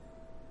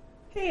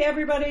Hey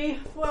everybody,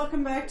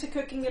 welcome back to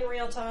Cooking in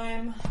Real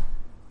Time.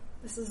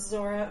 This is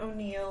Zora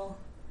O'Neill.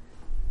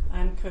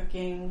 I'm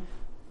cooking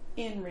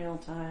in real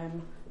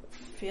time.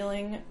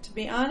 Feeling, to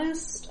be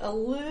honest, a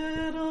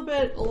little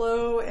bit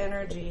low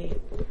energy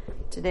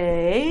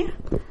today.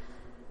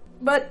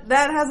 But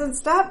that hasn't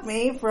stopped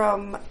me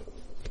from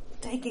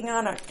taking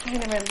on a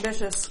kind of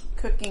ambitious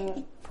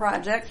cooking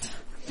project.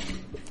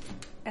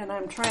 And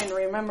I'm trying to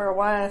remember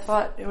why I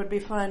thought it would be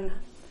fun.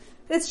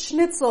 It's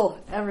schnitzel.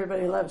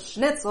 Everybody loves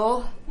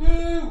schnitzel.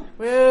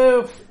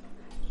 Woo!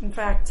 In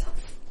fact,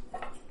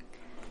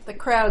 the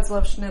crowds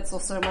love schnitzel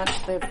so much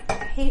they've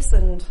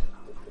hastened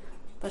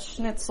the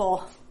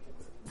schnitzel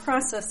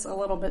process a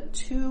little bit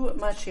too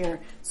much here.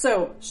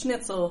 So,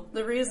 schnitzel,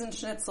 the reason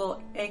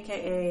schnitzel,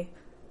 aka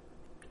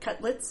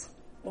cutlets,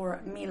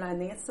 or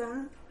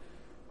milanesa,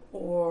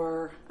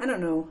 or, I don't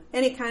know,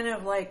 any kind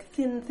of like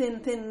thin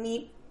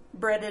meat,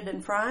 breaded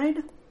and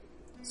fried,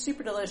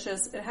 super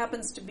delicious. It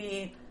happens to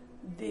be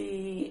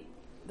the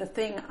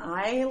thing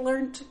I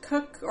learned to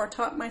cook or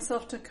taught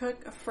myself to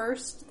cook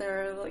first.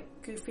 There are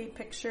like goofy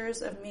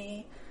pictures of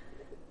me,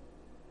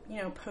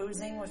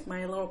 posing with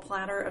my little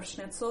platter of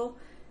schnitzel,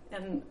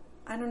 and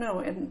I don't know,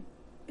 and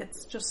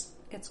it's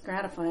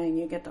gratifying.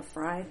 You get to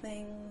fry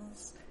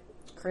things,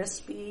 it's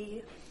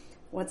crispy.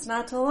 What's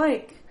not to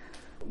like?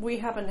 We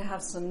happen to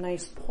have some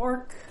nice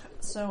pork,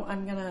 so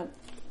I'm gonna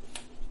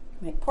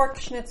make pork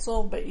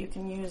schnitzel, but you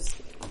can use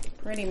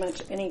pretty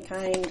much any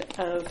kind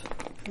of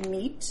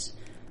meat.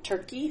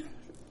 Turkey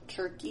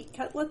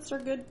cutlets are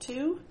good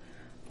too.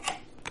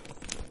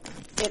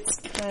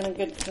 It's kind of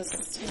good because,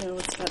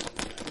 it's got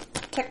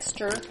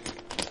texture,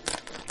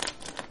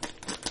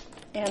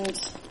 and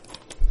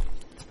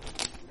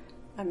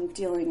I'm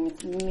dealing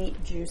with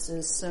meat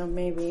juices, so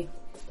maybe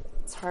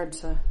it's hard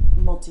to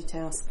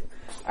multitask.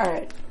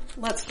 Alright,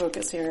 let's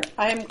focus here.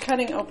 I'm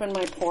cutting open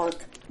my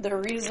pork. The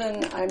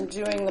reason I'm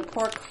doing the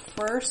pork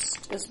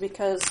first is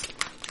because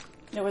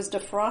it was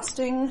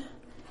defrosting,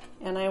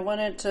 and I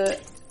wanted to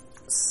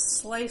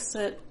slice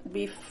it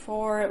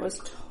before it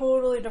was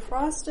totally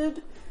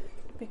defrosted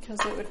because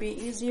it would be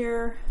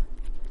easier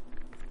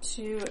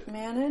to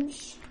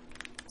manage.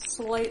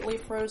 Slightly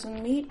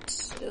frozen meat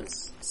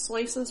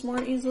slices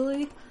more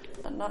easily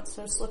and not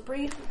so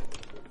slippery.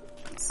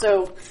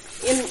 So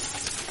in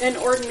an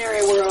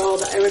ordinary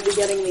world, I would be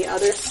getting the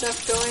other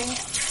stuff going,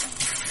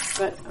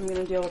 but I'm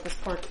going to deal with this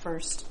pork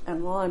first.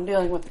 And while I'm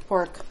dealing with the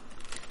pork,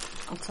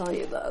 I'll tell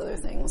you the other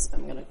things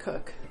I'm going to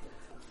cook.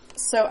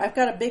 So I've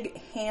got a big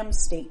ham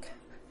steak,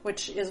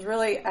 which is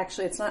really,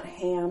 actually it's not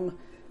ham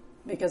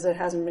because it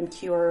hasn't been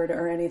cured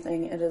or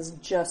anything. It is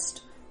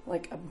just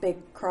like a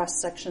big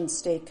cross-section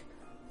steak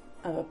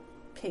of a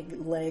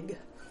pig leg.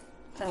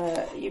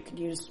 You could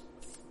use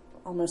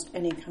almost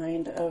any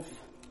kind of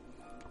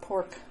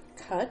pork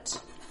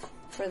cut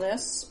for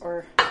this,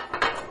 or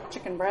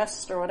chicken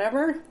breast or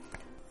whatever.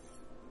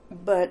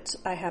 But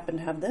I happen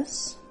to have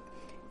this,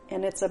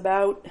 and it's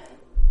about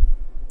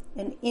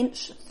an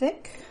inch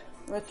thick,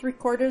 or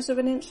 3/4 of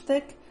an inch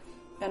thick,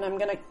 and I'm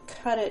going to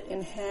cut it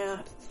in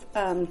half,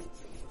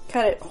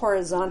 cut it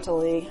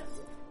horizontally,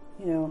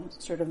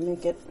 sort of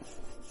make it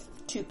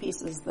two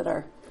pieces that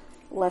are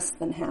less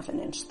than half an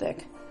inch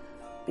thick,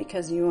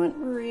 because you want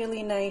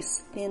really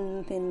nice,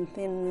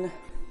 thin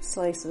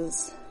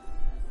slices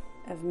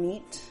of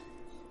meat.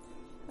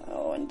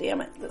 Oh, and damn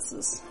it, this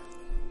is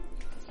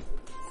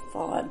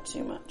thawed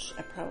too much.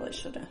 I probably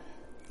should have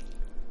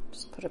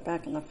just put it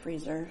back in the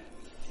freezer.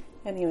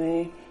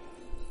 Anyway,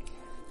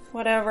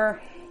 whatever.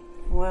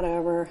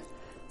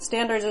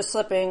 Standards are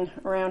slipping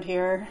around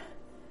here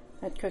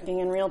at Cooking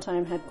in Real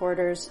Time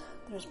headquarters.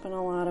 There's been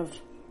a lot of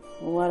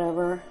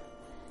whatever,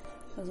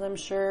 as I'm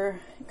sure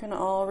you can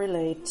all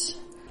relate.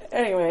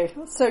 Anyway,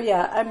 so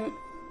yeah,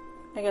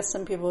 I guess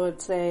some people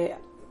would say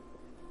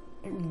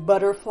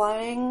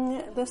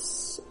butterflying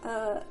this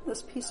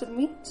piece of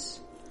meat,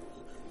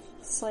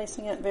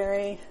 slicing it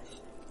very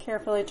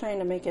carefully, trying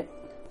to make it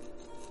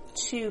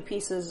two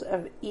pieces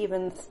of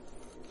even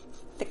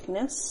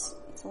thickness.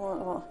 It's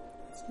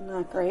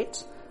not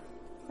great.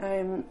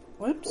 Very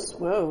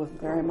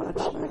much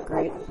not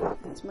great.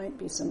 These might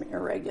be some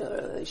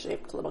irregularly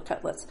shaped little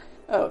cutlets.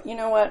 Oh, you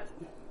know what?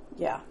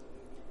 Yeah.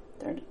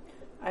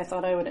 I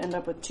thought I would end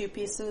up with 2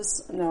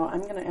 pieces. No,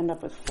 I'm going to end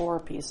up with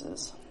 4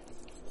 pieces.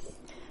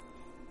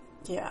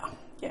 Yeah.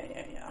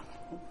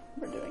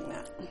 We're doing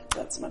that.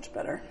 That's much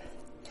better.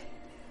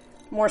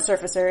 More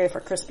surface area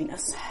for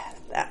crispiness.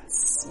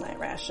 That's my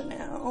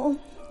rationale.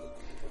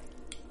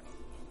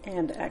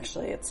 And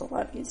actually, it's a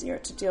lot easier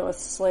to deal with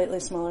slightly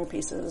smaller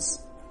pieces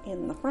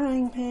in the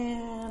frying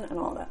pan and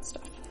all that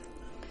stuff.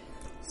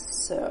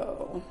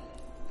 So,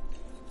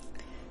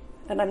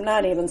 and I'm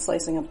not even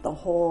slicing up the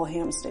whole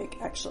ham steak,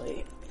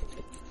 actually.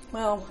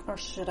 Well, or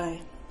should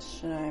I?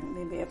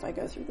 Maybe if I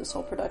go through this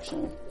whole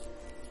production,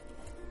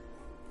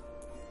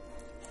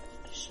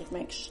 I should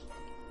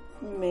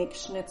make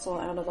schnitzel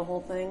out of the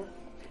whole thing.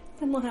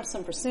 Then we'll have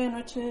some for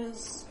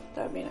sandwiches.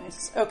 That would be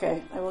nice.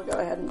 Okay, I will go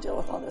ahead and deal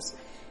with all this.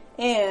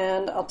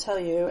 And I'll tell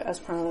you, as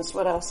promised,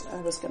 what else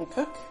I was going to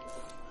cook.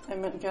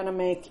 I'm gonna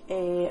make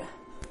a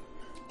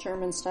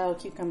German style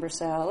cucumber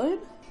salad.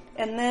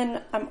 And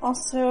then I'm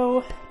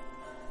also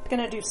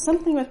gonna do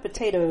something with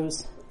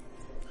potatoes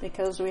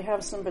because we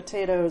have some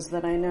potatoes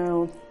that I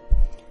know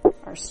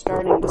are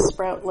starting to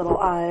sprout little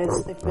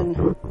eyes. I've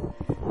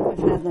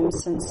had them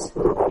since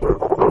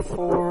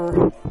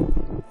before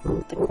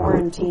the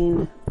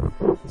quarantine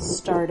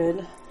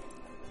started,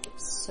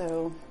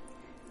 so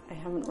I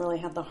haven't really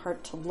had the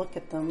heart to look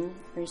at them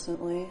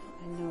recently.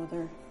 I know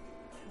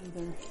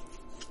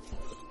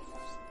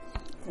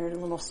their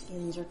little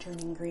skins are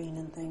turning green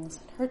and things.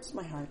 It hurts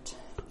my heart.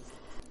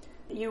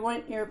 You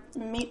want your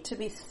meat to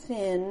be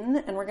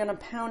thin, and we're going to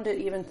pound it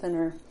even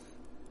thinner.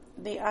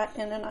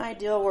 In an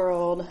ideal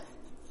world,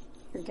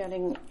 you're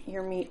getting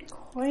your meat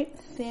quite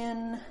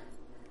thin,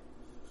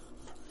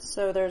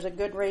 so there's a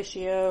good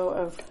ratio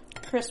of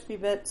crispy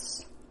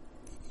bits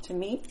to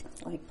meat.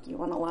 Like, you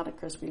want a lot of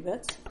crispy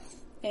bits.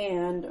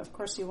 And, of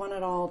course, you want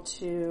it all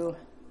to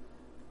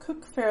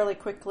cook fairly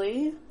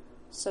quickly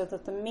so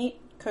that the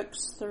meat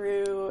cooks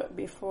through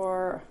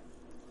before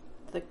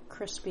the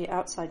crispy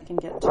outside can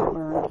get too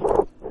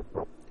burned.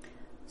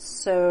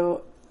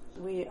 So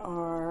we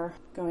are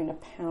going to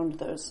pound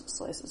those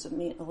slices of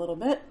meat a little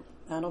bit.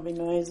 That'll be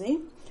noisy.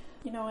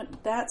 You know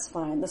what? That's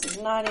fine. This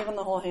is not even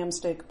the whole ham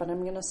steak, but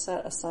I'm going to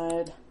set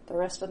aside the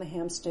rest of the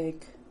ham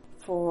steak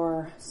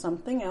for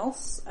something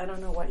else. I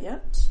don't know what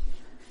yet,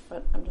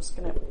 but I'm just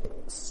going to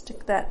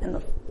stick that in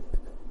the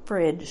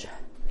fridge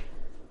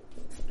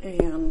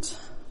and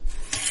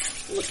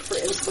look for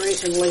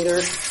inspiration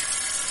later.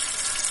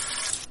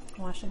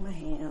 Washing my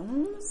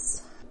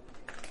hands.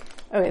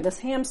 Okay, this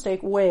ham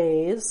steak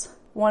weighs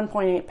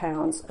 1.8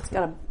 pounds. It's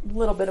got a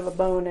little bit of a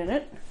bone in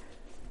it,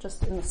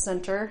 just in the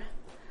center.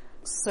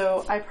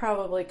 So I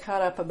probably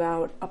cut up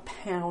about a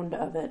pound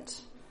of it.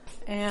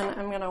 And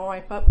I'm going to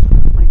wipe up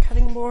my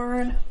cutting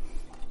board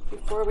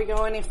before we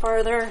go any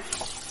farther.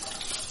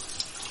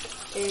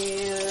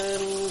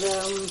 And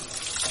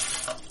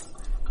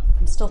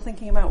I'm still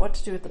thinking about what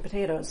to do with the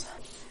potatoes.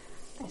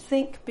 I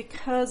think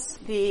because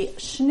the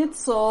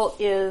schnitzel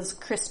is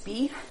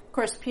crispy, of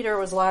course Peter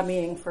was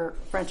lobbying for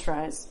French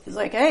fries. He's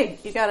like, hey,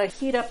 you gotta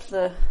heat up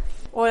the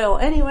oil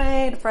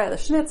anyway to fry the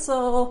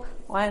schnitzel.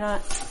 Why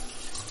not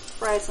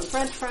fry some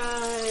French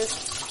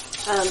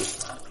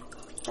fries?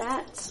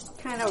 That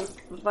kind of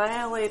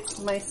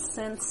violates my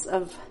sense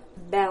of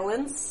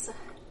balance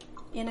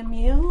in a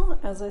meal.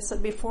 As I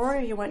said before,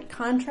 you want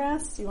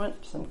contrast, you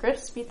want some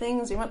crispy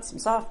things, you want some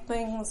soft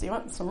things, you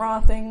want some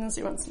raw things,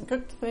 you want some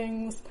cooked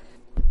things.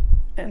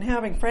 And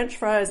having French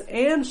fries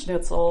and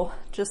schnitzel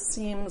just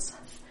seems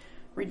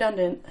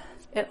redundant.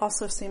 It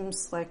also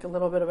seems like a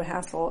little bit of a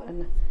hassle,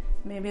 and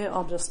maybe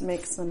I'll just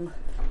make some,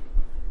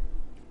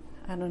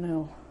 I don't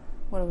know,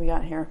 what do we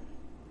got here?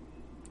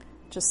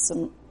 Just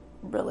some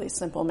really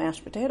simple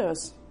mashed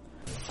potatoes.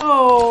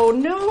 Oh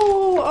no!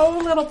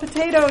 Oh, little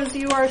potatoes,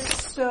 you are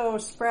so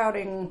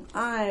sprouting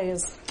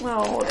eyes.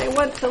 Oh, they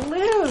want to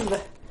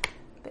live.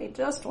 They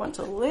just want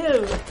to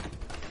live.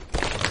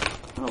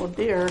 Oh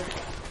dear.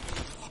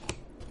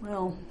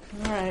 Well,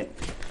 alright.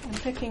 I'm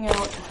picking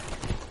out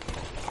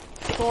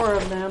 4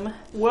 of them.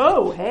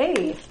 Whoa,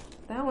 hey!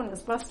 That one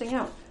is busting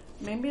out.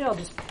 Maybe I'll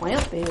just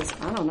plant these.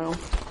 I don't know.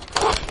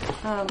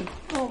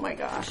 Oh my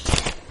gosh.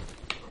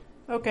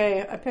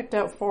 Okay, I picked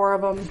out 4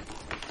 of them.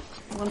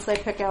 Once I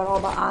pick out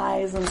all the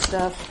eyes and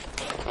stuff.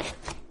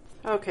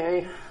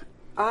 Okay,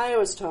 I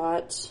was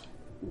taught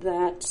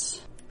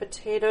that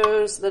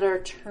potatoes that are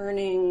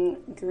turning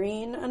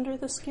green under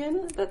the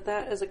skin,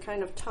 that is a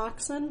kind of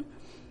toxin.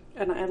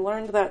 And I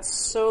learned that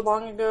so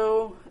long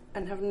ago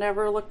and have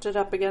never looked it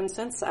up again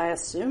since. I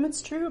assume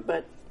it's true,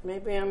 but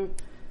maybe I'm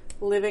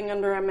living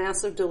under a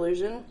massive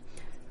delusion.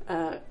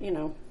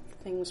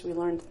 Things we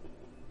learned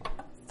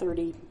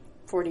 30,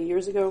 40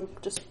 years ago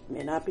just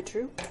may not be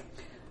true.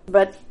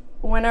 But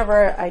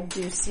whenever I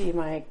do see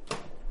my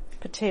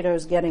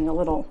potatoes getting a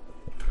little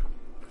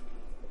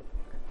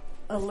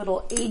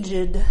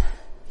aged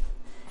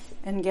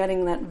and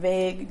getting that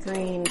vague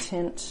green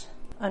tint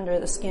under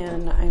the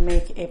skin, I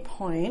make a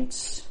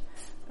point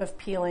of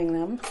peeling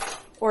them.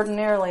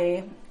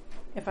 Ordinarily,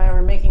 if I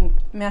were making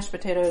mashed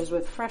potatoes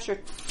with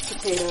fresher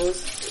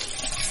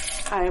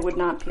potatoes, I would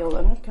not peel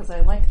them because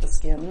I like the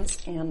skins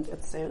and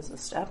it saves a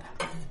step.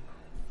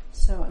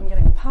 So I'm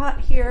getting a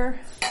pot here.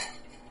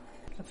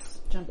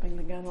 That's jumping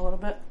the gun a little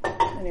bit.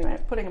 Anyway,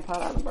 putting a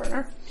pot on the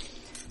burner,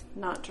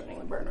 not turning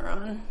the burner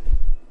on.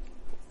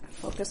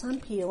 Focus on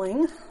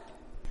peeling.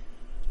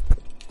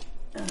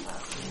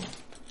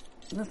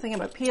 The thing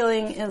about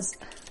peeling is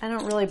I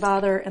don't really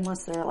bother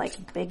unless they're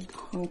like big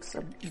hunks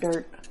of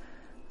dirt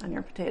on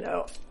your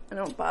potato. I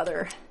don't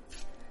bother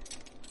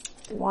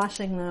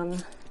washing them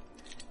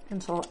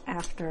until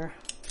after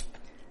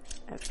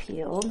I've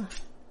peeled.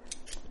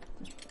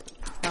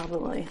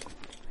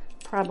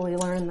 Probably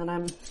learn that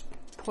I'm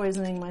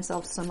poisoning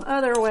myself some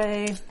other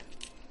way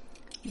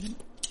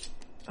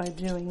by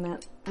doing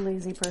that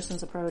lazy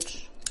person's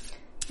approach.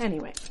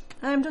 Anyway,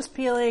 I'm just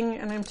peeling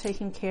and I'm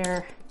taking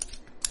care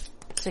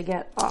to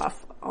get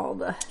off all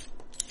the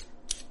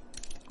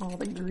all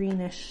the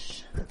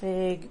greenish, the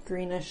vague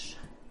greenish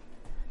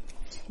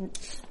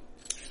tint.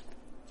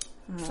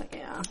 Oh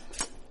yeah.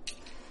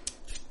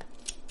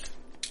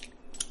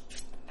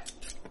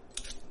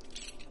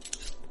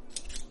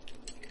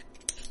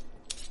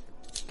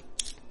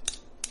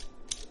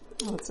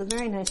 Oh, it's a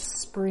very nice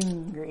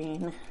spring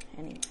green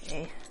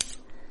anyway.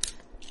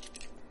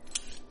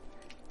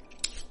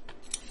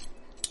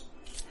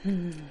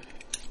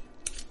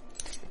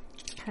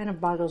 Kind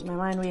of boggles my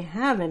mind we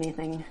have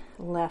anything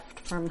left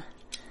from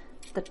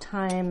the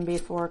time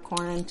before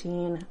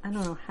quarantine. I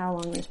don't know how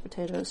long these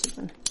potatoes have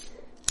been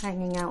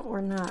hanging out.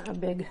 We're not a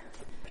big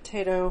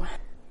potato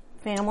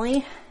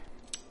family.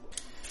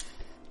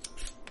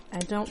 I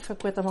don't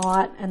cook with them a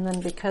lot, and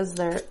then because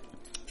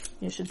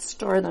you should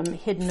store them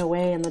hidden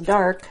away in the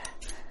dark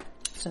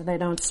so they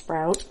don't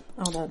sprout,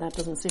 although that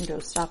doesn't seem to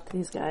have stopped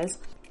these guys.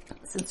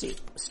 Since you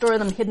store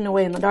them hidden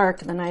away in the dark,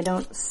 then I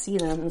don't see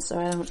them, so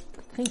I don't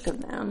think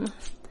of them.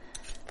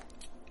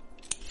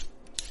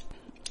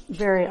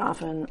 Very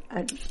often,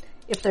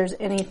 if there's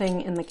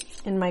anything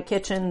in my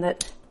kitchen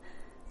that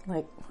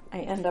like I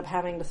end up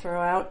having to throw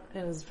out, it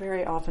is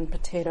very often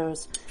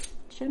potatoes.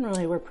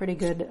 Generally, we're pretty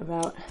good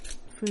about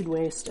food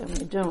waste, and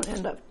we don't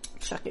end up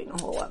chucking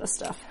a whole lot of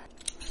stuff.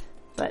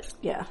 But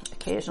yeah,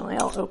 occasionally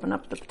I'll open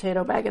up the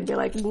potato bag and be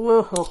like,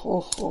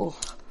 whoa,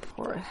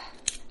 or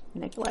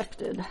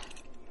neglected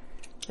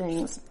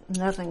things.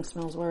 Nothing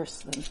smells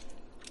worse than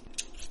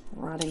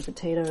rotting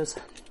potatoes.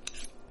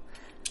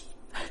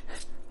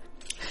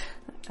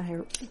 I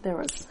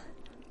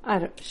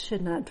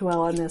should not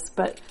dwell on this,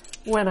 but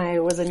when I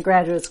was in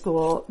graduate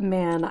school,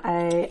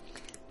 the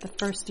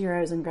first year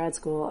I was in grad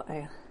school,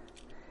 I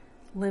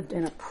lived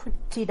in a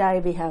pretty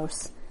divey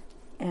house,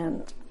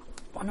 and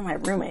one of my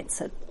roommates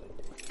had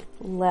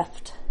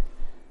left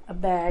a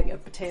bag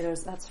of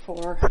potatoes. That's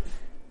 4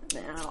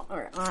 now,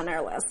 or on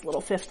our last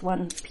little 5th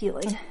one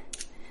peeling.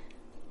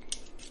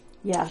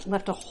 Yeah,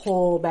 left a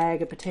whole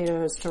bag of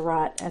potatoes to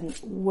rot, and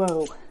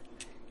whoa,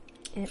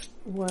 it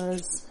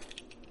was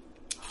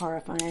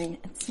horrifying.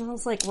 It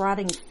smells like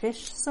rotting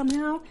fish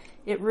somehow.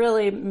 It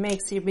really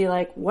makes you be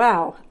like,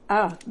 wow,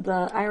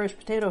 the Irish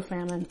potato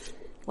famine,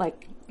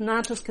 like,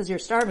 not just because you're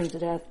starving to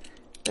death,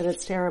 that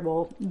it's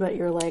terrible, but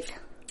you're like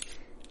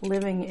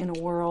living in a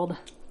world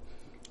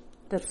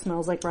that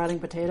smells like rotting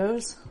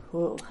potatoes.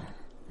 Whoa.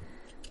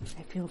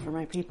 I feel for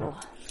my people.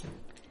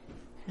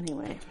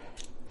 Anyway.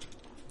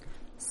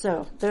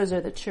 So, those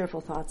are the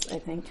cheerful thoughts, I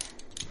think,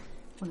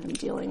 when I'm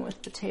dealing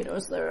with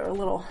potatoes that are a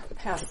little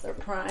past their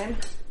prime.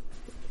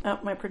 Oh,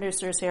 my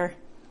producer's here.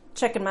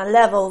 Checking my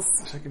levels.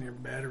 Checking your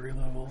battery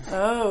level.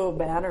 Oh,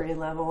 battery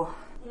level.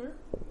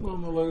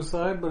 On the low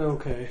side, but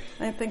okay.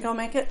 I think I'll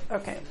make it?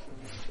 Okay.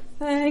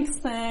 Thanks.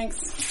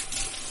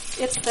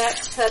 It's that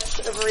touch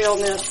of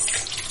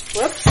realness.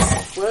 Whoops.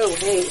 Whoa,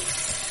 hey.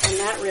 And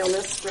that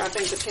realness,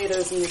 dropping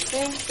potatoes in the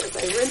sink as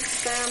I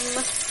rinse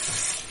them.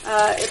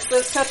 It's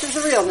those touches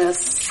of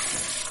realness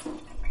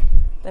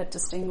that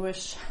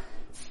distinguish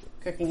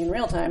Cooking in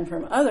Real Time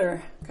from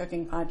other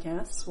cooking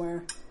podcasts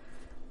where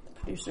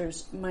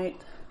producers might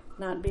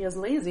not be as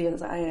lazy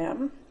as I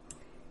am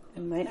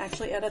and might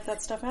actually edit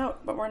that stuff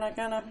out, but we're not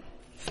gonna,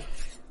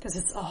 because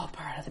it's all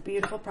part of the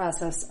beautiful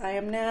process. I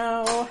am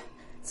now,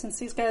 since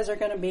these guys are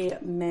gonna be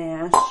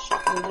mashed,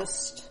 I'm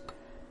just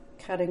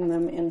cutting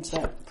them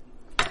into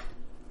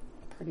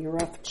pretty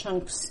rough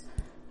chunks.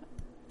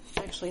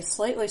 Actually,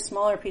 slightly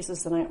smaller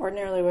pieces than I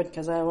ordinarily would,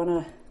 because I want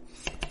to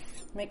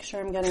make sure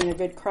I'm getting a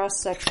good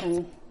cross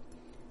section.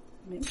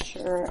 Make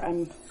sure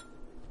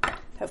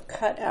have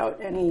cut out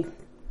any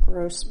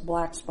gross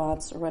black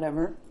spots or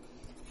whatever.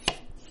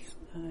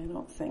 I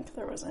don't think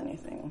there was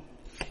anything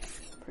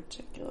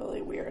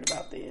particularly weird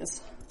about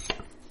these.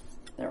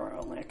 There were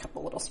only a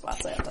couple little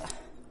spots I had to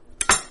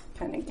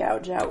kind of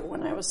gouge out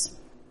when I was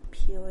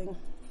peeling.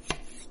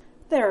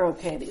 They're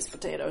okay, these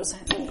potatoes,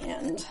 in the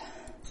end.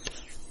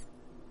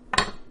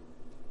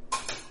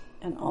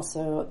 And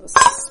also the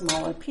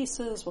smaller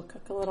pieces will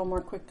cook a little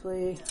more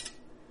quickly.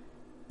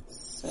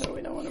 So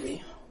we don't want to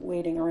be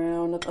waiting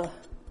around at the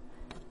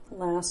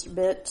last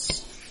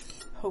bit,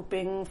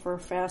 hoping for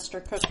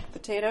faster cooked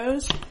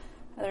potatoes.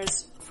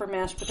 For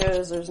mashed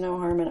potatoes, there's no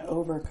harm in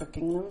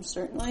overcooking them,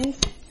 certainly.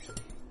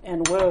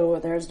 And whoa,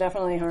 there's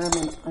definitely harm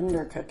in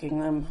undercooking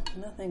them.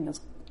 Nothing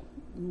is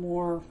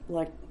more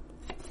like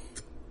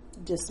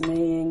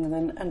dismaying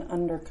than an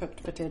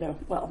undercooked potato.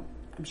 Well,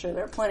 I'm sure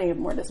there are plenty of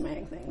more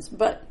dismaying things,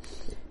 but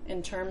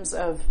in terms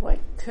of like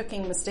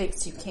cooking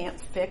mistakes you can't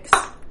fix,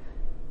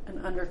 an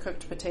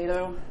undercooked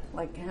potato,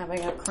 like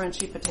having a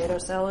crunchy potato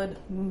salad.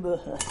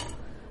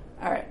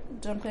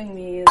 Alright, dumping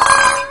these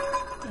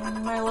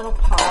in my little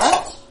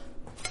pot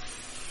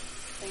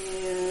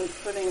and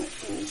putting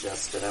in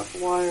just enough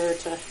water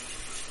to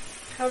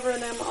cover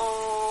them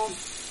all,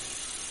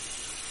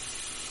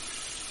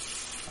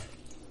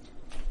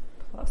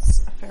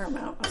 plus a fair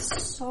amount of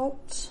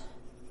salt.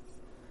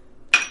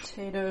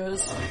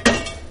 Potatoes,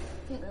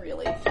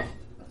 really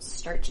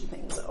starchy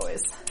things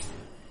always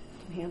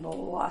can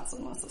handle lots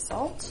and lots of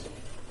salt.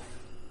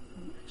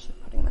 I'm actually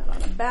putting that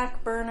on a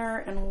back burner,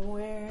 and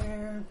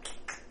where'd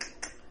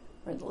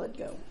the lid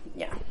go?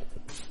 Yeah.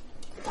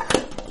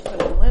 Put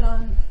the lid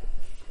on.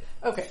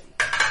 Okay.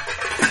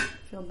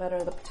 Feel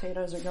better, the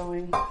potatoes are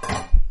going.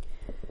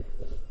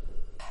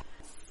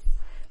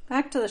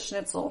 Back to the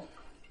schnitzel.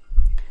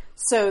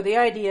 So the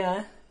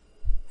idea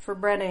for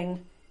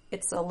breading,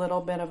 it's a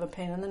little bit of a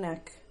pain in the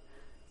neck.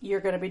 You're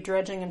going to be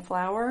dredging in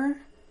flour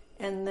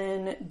and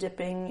then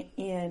dipping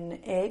in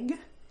egg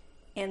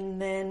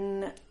and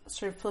then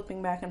sort of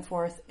flipping back and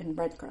forth in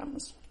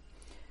breadcrumbs.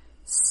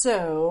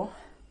 So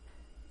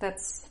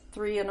that's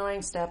 3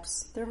 annoying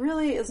steps. There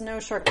really is no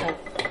shortcut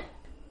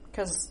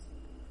because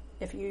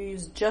if you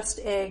use just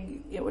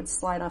egg, it would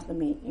slide off the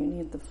meat. You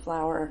need the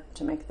flour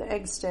to make the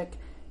egg stick,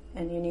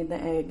 and you need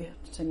the egg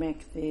to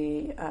make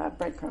the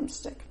breadcrumbs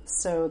stick.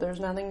 So there's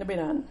nothing to be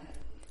done.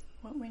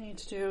 What we need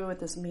to do with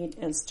this meat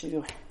is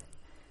to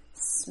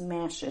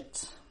smash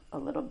it a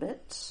little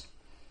bit.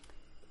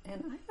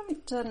 And I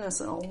haven't done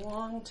this in a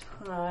long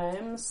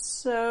time,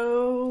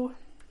 so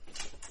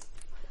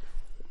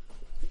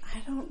I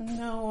don't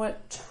know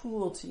what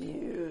tool to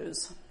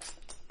use.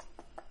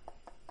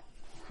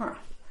 I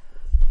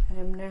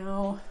am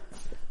now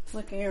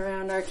looking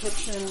around our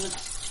kitchen,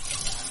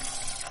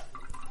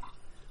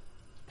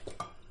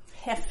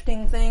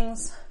 hefting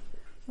things.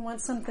 You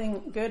want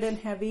something good and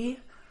heavy.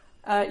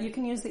 You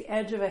can use the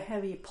edge of a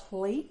heavy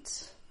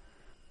plate.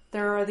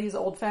 There are these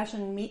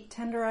old-fashioned meat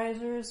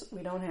tenderizers.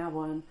 We don't have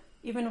one.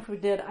 Even if we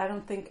did, I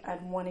don't think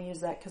I'd want to use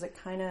that because it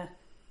kind of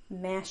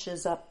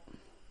mashes up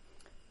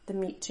the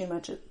meat too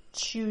much. It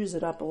chews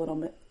it up a little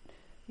bit.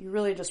 You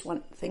really just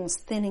want things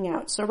thinning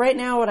out. So right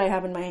now what I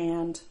have in my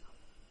hand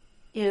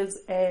is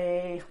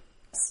a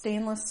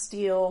stainless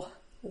steel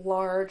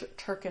large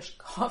Turkish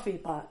coffee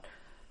pot.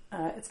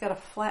 It's got a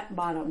flat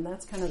bottom.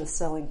 That's kind of the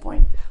selling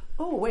point.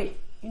 Oh, wait.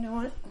 You know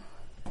what?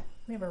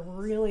 We have a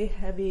really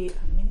heavy...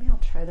 Maybe I'll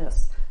try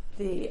this.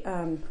 We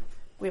have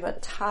a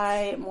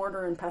Thai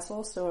mortar and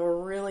pestle, so a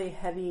really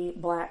heavy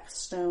black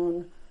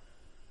stone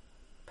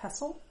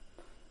pestle.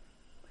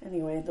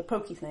 Anyway, the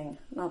pokey thing,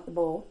 not the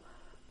bowl.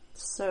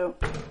 So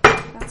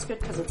that's good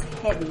because it's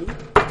heavy.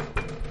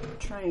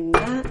 Trying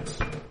that.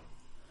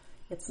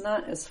 It's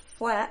not as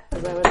flat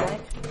as I would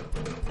like.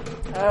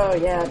 Oh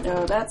yeah,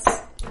 no,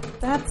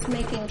 that's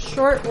making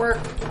short work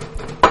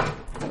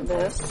of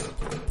this.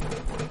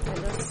 I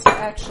just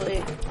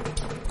actually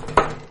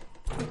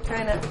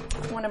kind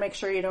of want to make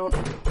sure you don't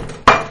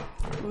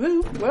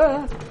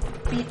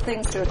beat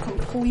things to a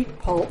complete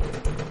pulp.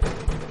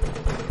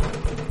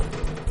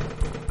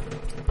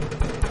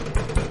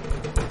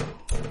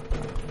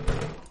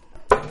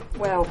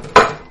 Well,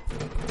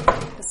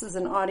 this is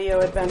an audio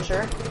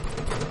adventure.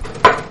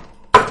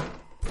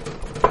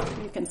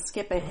 You can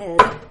skip ahead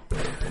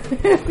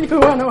if you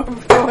want to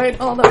avoid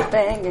all the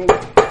banging.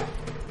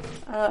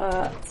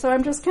 So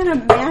I'm just kind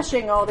of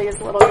mashing all these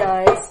little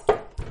guys.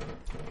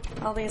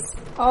 All these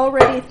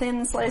already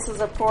thin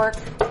slices of pork.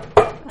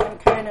 I'm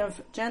kind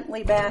of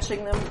gently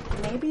bashing them.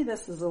 Maybe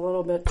this is a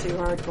little bit too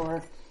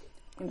hardcore.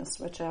 I'm going to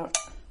switch out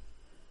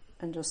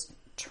and just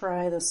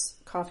try this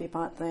coffee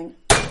pot thing.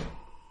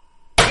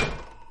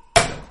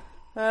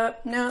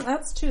 No,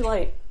 that's too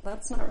light.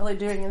 That's not really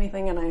doing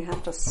anything, and I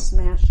have to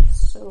smash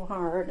so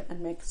hard and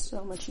make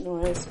so much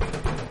noise.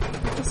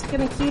 I'm just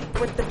going to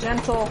keep with the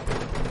gentle,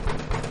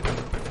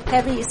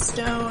 heavy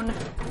stone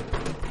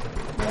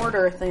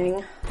mortar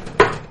thing.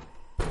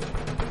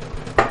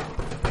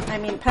 I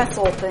mean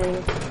pestle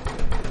thing.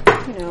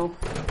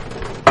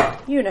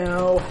 You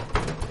know.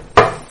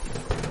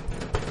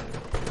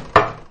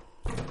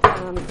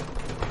 I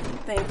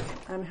think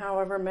I'm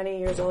however many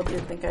years old you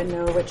think I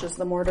know which is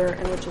the mortar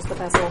and which is the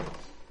pestle.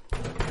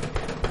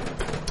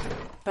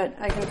 But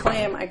I can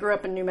claim I grew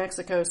up in New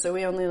Mexico, so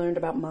we only learned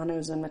about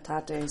manos and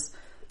metates.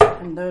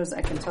 And those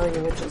I can tell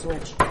you which is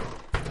which.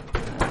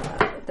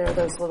 They're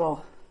those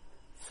little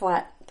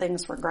flat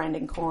things for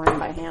grinding corn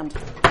by hand.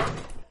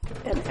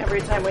 And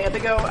every time we had to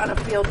go on a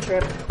field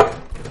trip,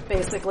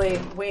 basically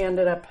we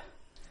ended up,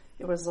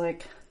 it was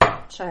like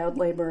child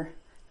labor.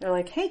 They're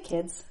like, hey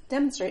kids,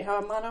 demonstrate how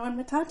a mano and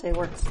metate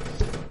works.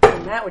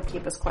 And that would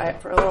keep us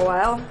quiet for a little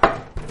while.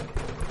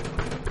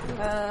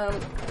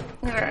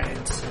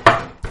 Alright.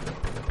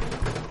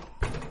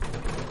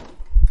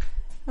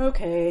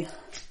 Okay.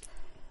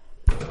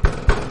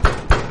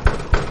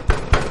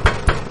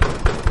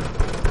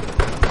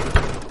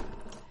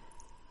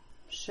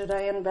 Should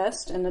I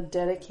invest in a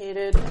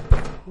dedicated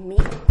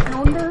meat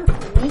pounder,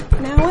 meat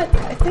mallet?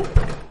 I think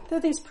they're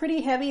these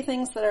pretty heavy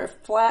things that are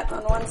flat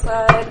on one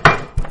side.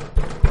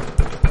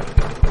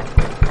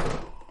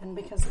 And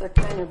because they're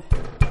kind of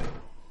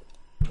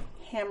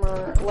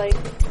hammer-like,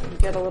 you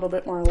get a little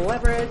bit more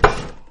leverage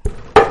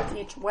with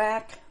each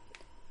whack.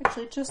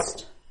 Actually,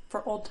 just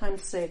for old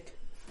time's sake,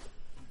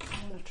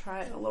 I'm going to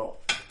try a little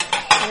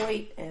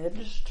straight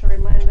edge to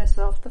remind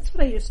myself. That's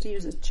what I used to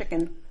use as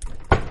chicken.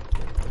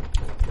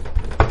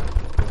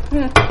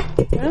 Well,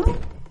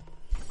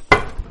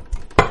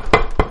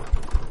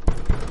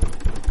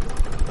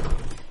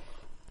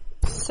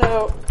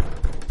 so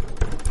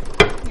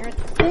your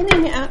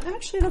thinning out.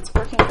 Actually, that's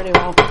working pretty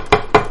well.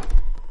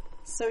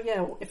 So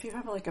yeah, if you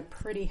have like a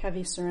pretty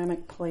heavy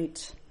ceramic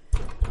plate,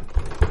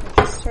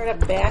 just sort of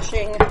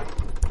bashing,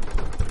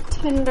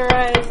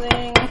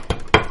 tenderizing,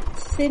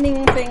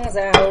 thinning things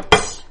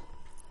out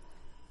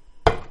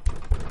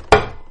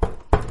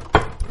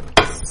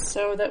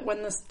so that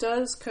when this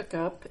does cook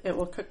up, it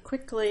will cook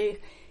quickly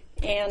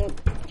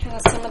and kind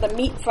of some of the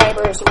meat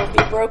fibers will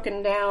be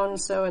broken down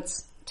so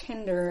it's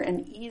tender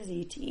and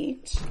easy to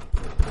eat.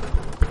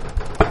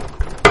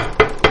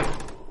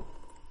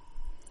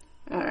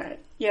 Alright,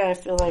 yeah, I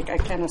feel like I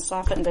kind of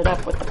softened it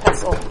up with the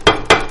pestle.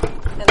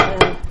 And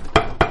then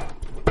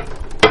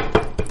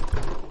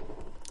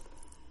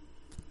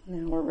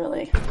now we're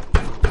really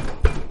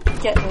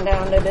getting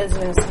down to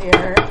business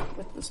here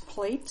with this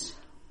plate.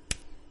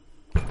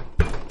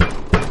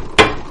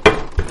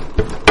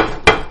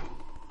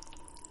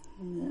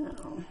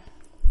 Now,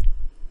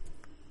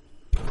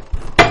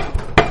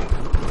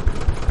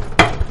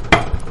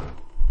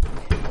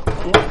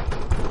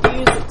 I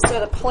use it so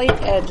the plate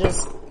edge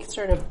is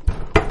sort of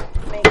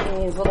making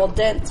these little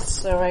dents.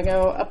 So I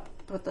go up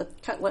with the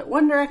cutlet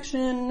one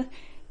direction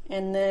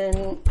and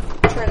then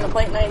turn the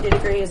plate 90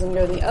 degrees and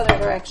go the other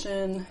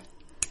direction,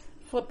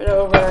 flip it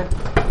over,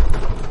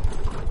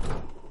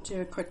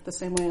 do it quick the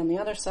same way on the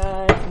other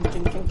side.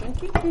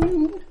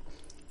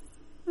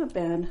 Not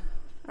bad.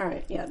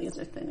 Alright, yeah, these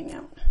are thinning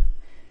out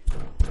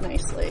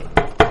nicely.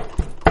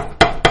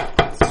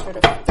 Sort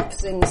of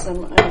fixing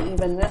some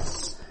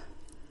unevenness.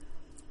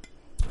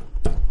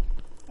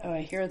 Oh,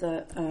 I hear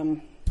the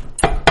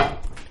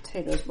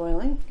potatoes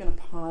boiling. I'm going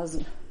to pause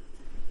and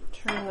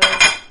turn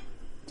those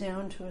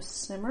down to a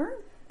simmer.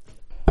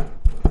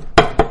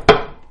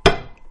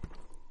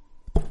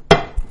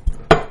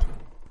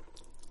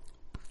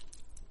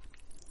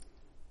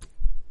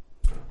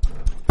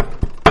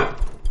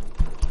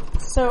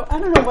 So I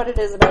don't know what it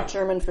is about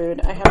German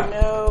food. I have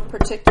no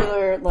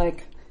particular,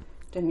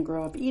 didn't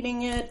grow up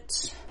eating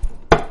it,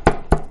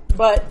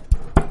 but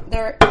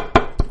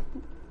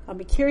I'll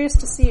be curious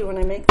to see when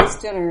I make this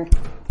dinner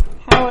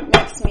how it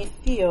makes me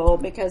feel,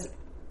 because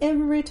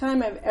every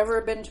time I've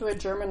ever been to a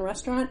German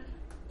restaurant,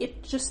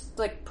 it just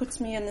puts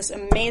me in this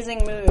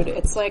amazing mood.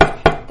 It's like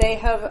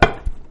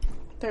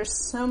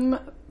there's some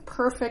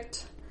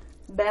perfect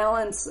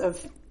balance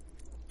of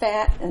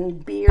fat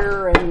and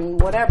beer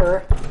and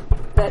whatever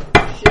that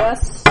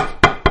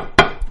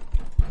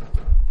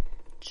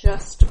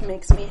just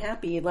makes me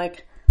happy. I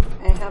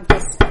have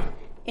this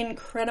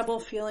incredible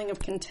feeling of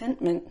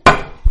contentment.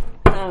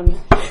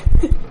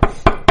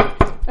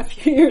 A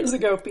few years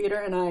ago, Peter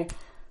and I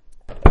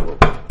were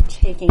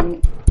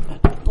taking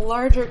a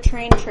larger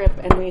train trip,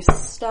 and we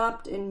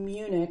stopped in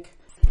Munich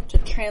to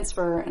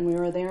transfer, and we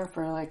were there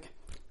for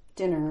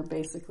dinner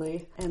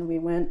basically, and we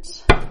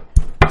went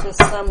to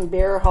some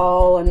beer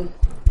hall and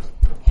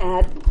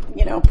had,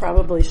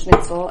 probably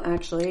schnitzel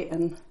actually,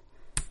 and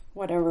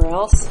whatever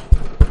else.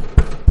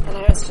 And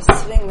I was just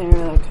sitting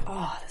there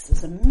oh, this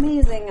is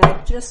amazing.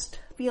 I just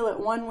feel at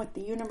one with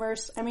the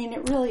universe. I mean,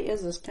 it really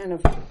is this kind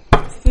of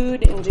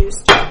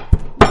food-induced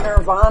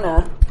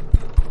nirvana.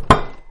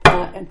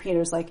 And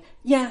Peter's like,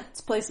 yeah,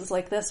 it's places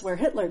like this where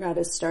Hitler got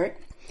his start.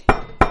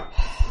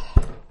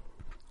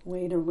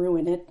 Way to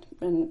ruin it.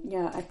 And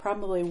yeah, I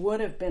probably would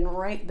have been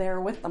right there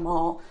with them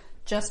all,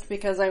 just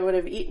because I would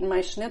have eaten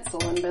my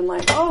schnitzel and been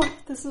like, oh,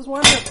 this is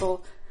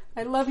wonderful.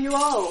 I love you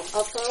all.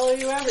 I'll follow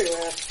you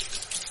everywhere.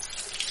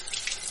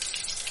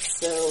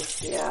 So,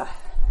 yeah.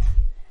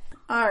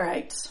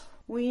 Alright.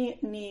 We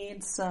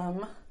need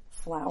some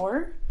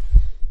flour,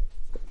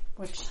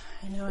 which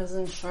I know is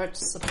in short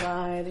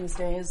supply these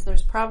days.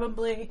 There's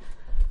probably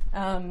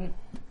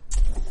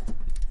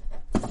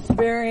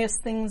various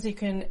things you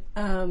can...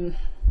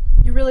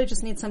 you really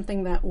just need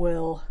something that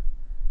will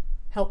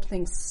help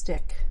things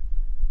stick.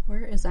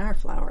 Where is our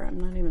flour? I'm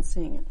not even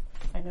seeing it.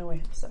 I know we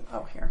have some.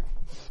 Oh, here.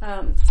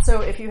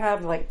 So if you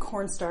have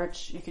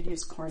cornstarch, you could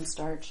use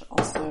cornstarch.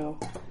 Also,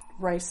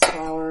 rice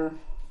flour.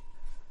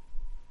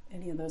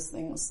 Any of those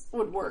things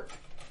would work.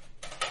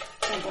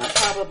 And there are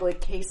probably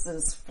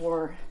cases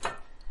for...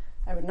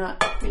 I would not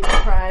be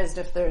surprised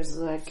if there's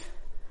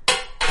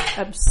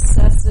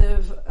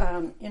obsessive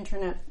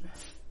internet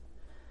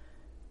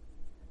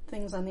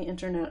things on the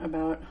internet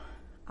about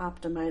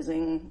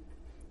optimizing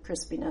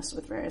crispiness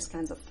with various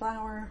kinds of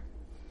flour.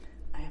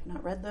 I have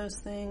not read those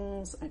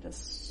things. I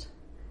just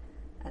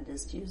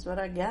use what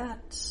I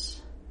got.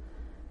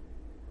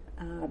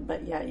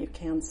 But yeah, you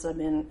can sub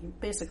in. You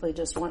basically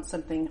just want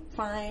something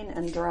fine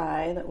and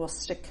dry that will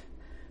stick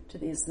to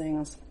these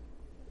things.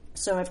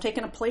 So I've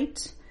taken a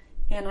plate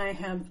and I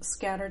have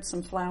scattered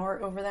some flour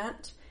over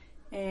that,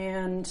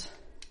 and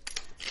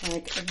a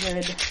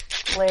good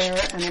layer,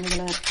 and I'm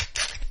gonna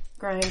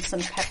grind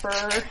some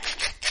pepper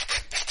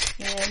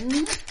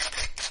in.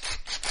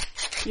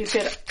 You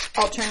could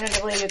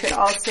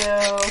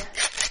also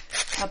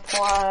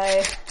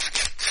apply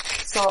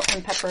salt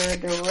and pepper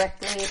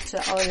directly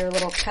to all your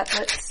little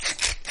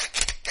cutlets,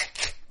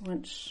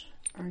 which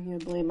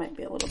arguably might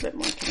be a little bit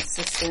more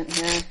consistent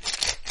here.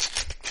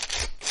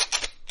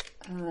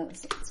 So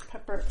let's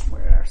pepper.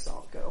 Where did our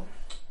salt go?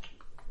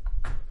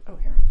 Oh,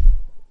 here.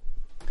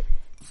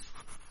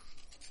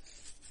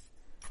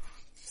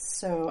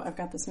 So I've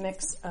got this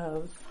mix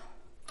of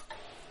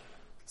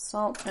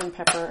salt and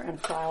pepper and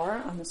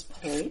flour on this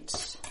plate.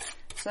 So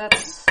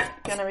that's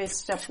gonna be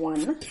step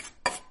one.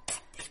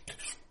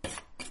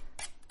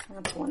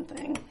 That's one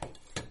thing.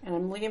 And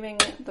I'm leaving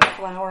the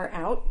flour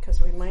out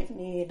because we might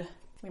need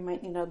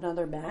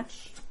another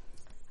batch.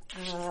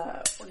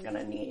 We're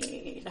gonna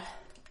need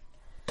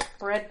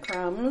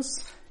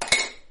breadcrumbs.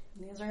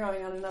 These are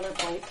going on another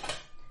plate.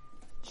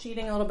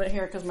 Cheating a little bit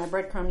here because my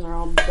breadcrumbs are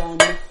all done.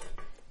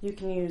 You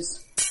can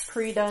use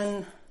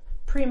pre-done,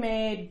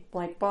 pre-made,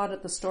 like bought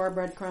at the store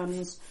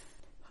breadcrumbs.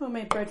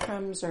 Homemade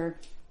breadcrumbs are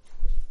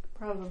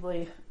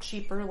probably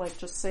cheaper, like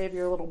just save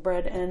your little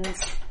bread ends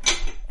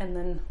and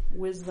then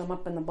whiz them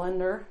up in the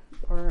blender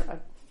or a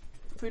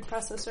food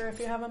processor if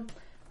you have them.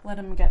 Let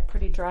them get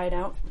pretty dried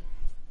out.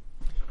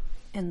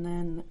 And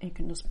then you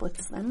can just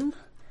blitz them.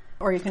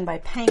 Or you can buy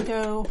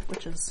panko,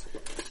 which is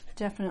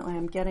definitely,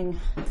 I'm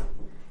getting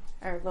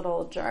our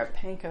little jar of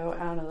panko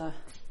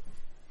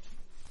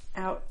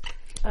out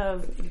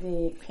of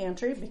the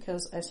pantry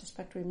because I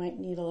suspect we might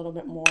need a little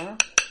bit more. I'm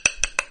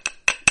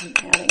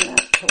adding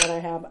that to what I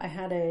have. I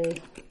had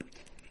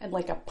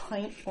like a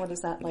pint, what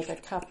is that, like a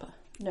cup?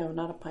 No,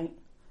 not a pint.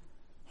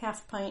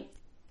 Half pint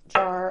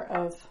jar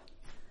of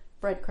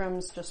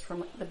breadcrumbs just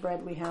from the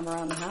bread we have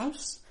around the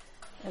house.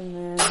 And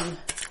then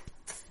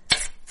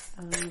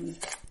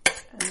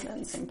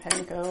some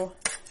panko.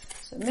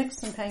 So mix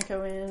some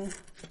panko in.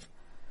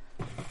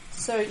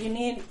 So you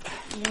need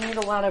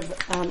a lot of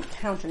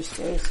counter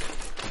space.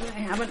 I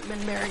haven't been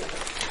very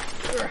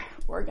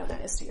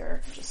organized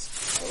here.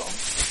 Just a little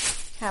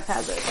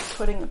haphazard.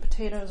 Putting the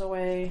potatoes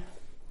away,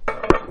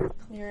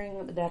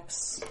 clearing the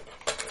decks.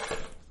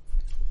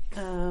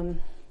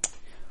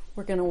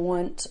 We're going to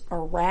want a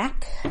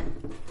rack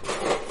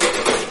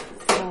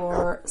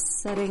for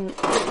setting, a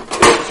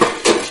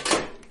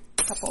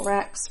couple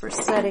racks for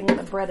setting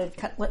the breaded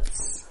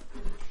cutlets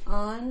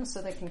on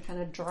so they can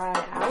kind of dry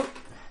out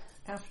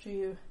after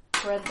you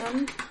bread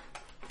them.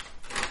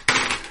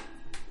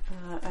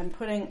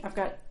 I've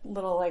got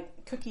little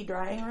like cookie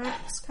drying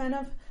racks kind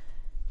of,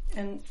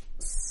 and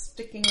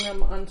sticking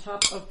them on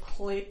top of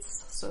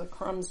plates so the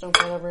crumbs don't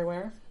go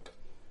everywhere.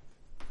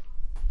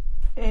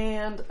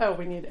 And, oh,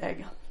 we need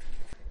egg.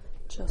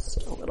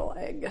 Just a little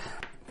egg.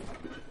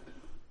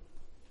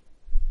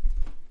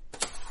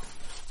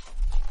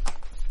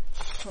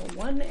 Will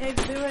one egg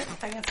do it?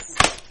 I guess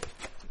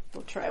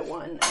we'll try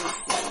one and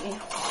see.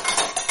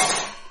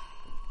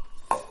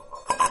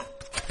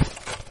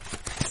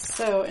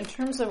 So in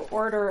terms of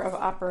order of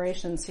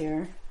operations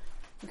here,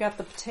 we've got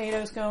the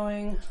potatoes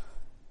going.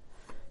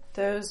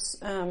 Those,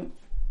 I'm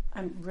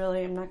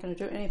not going to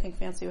do anything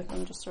fancy with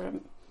them, just sort of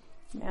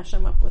mash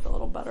them up with a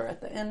little butter at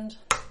the end.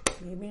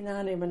 Maybe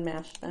not even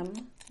mash them.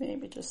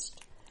 Maybe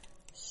just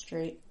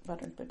straight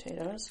buttered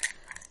potatoes.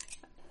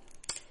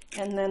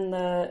 And then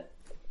the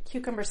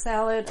cucumber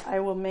salad I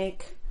will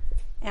make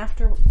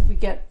after we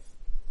get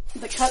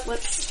the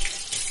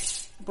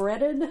cutlets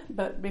breaded,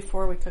 but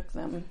before we cook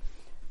them.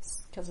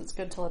 Because it's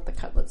good to let the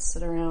cutlets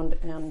sit around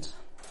and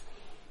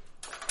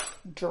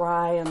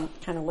dry and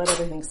kind of let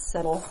everything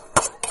settle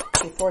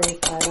before you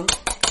fry them.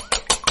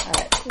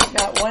 Alright, we've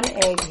got one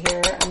egg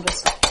here. I'm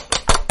just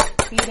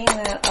beating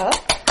that up.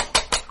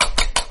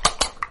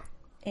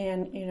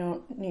 And you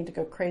don't need to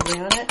go crazy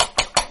on it.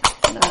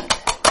 Not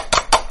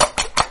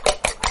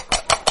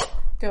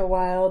go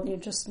wild. You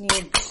just need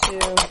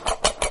to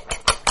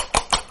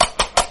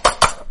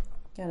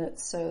get it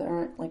so there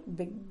aren't like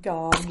big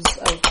gobs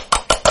of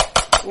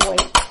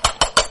white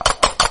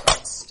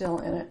still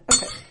in it.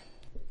 Okay,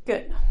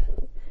 good.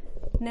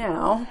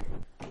 Now,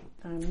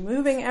 I'm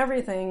moving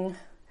everything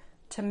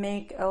to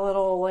make a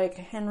little like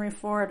Henry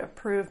Ford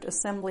approved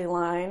assembly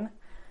line.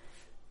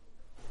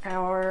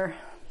 Our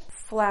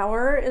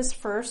flour is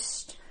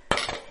first,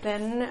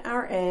 then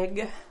our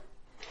egg,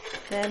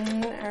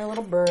 then our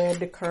little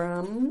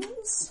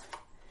breadcrumbs.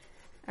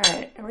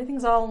 Alright,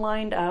 everything's all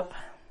lined up.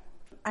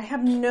 I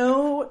have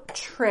no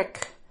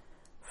trick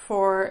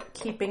for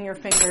keeping your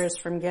fingers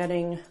from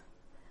getting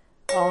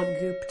all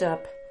gooped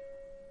up,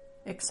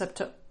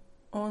 except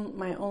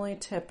my only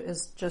tip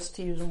is just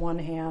to use one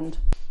hand.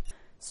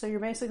 So you're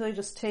basically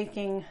just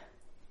taking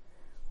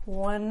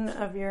one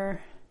of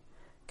your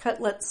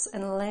cutlets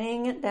and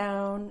laying it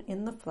down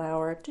in the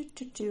flour,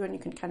 and you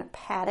can kind of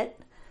pat it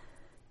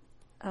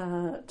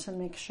to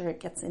make sure it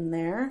gets in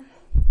there.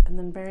 And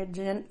then very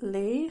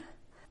gently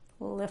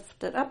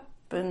lift it up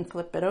and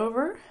flip it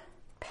over.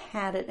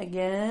 Pat it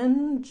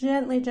again,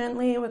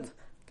 gently with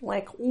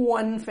like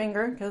one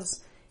finger,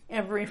 because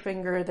every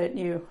finger that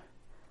you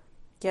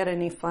get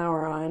any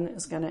flour on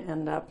is going to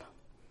end up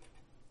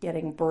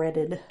getting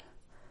breaded.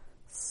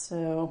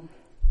 So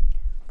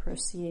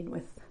proceed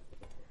with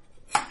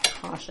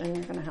caution.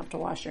 You're going to have to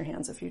wash your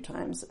hands a few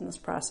times in this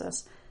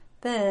process.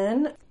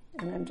 Then,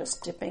 and I'm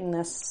just dipping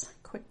this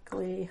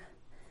quickly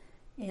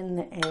in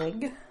the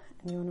egg.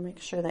 And you want to make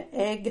sure the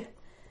egg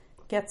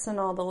gets in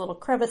all the little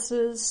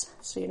crevices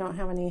so you don't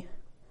have any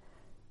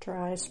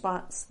dry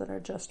spots that are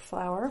just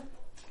flour.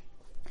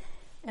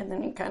 And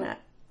then you kind of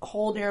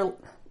hold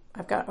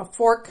I've got a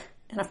fork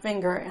and a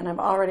finger, and I've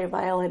already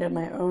violated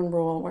my own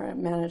rule where I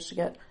managed to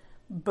get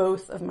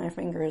both of my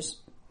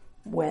fingers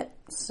wet.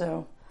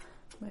 So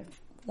my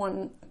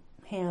one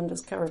hand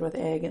is covered with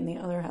egg and the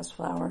other has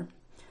flour.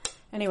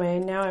 Anyway,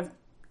 now I've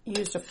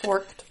used a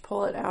fork to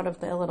pull it out of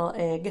the little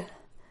egg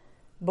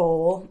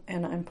bowl,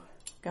 and I've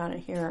got it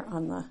here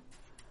on the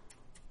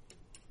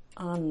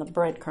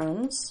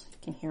breadcrumbs. You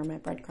can hear my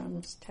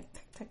breadcrumbs tack,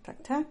 tack, tack,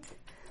 tack, tack.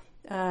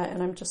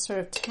 And I'm just sort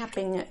of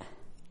tapping it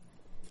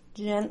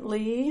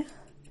gently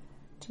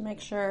to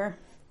make sure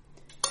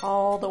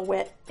all the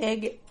wet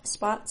egg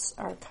spots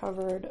are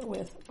covered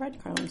with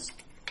breadcrumbs.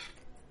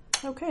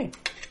 Okay,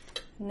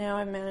 now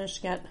I've managed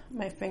to get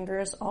my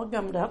fingers all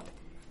gummed up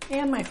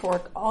and my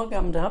fork all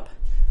gummed up,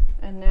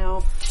 and now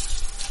I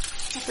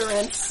have to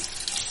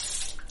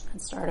rinse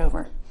and start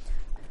over.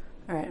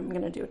 All right, I'm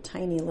going to do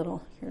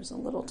here's a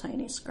little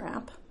tiny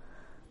scrap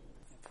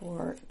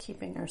for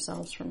keeping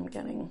ourselves from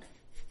getting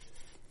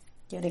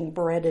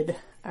breaded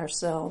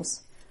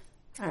ourselves.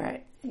 All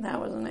right, that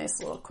was a nice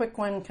little quick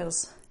one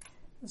because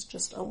it's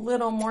just a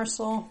little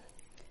morsel.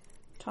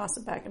 Toss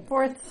it back and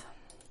forth.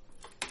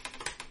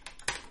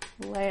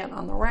 Lay it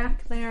on the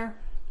rack there.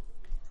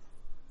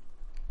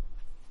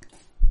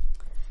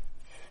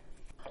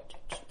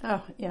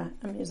 Oh, yeah,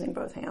 I'm using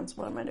both hands.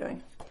 What am I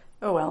doing?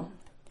 Oh, well.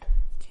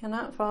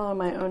 Cannot follow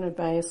my own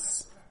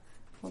advice.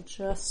 We'll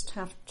just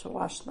have to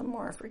wash them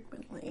more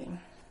frequently.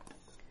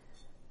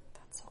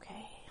 That's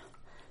okay.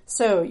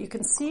 So you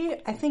can see,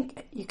 I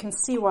think you can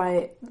see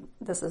why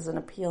this is an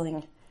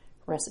appealing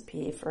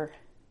recipe for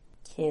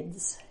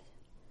kids.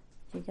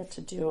 You get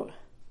to do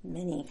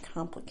many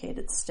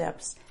complicated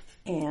steps,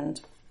 and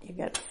you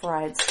get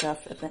fried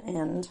stuff at the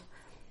end.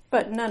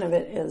 But none of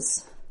it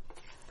is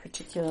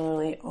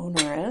particularly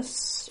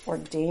onerous or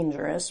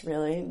dangerous,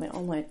 really. The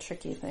only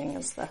tricky thing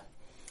is the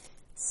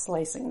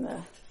slicing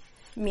the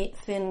meat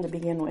thin to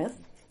begin with.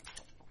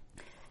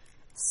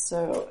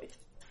 So,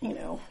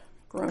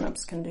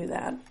 grown-ups can do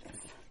that.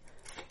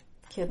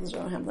 Kids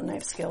don't have the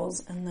knife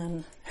skills, and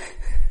then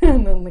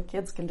the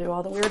kids can do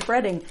all the weird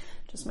breading.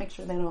 Just make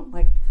sure they don't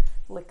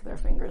lick their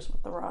fingers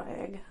with the raw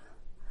egg.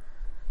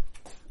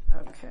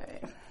 Okay.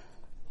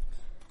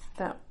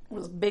 That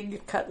was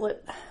big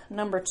cutlet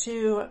number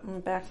 2.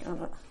 I'm back on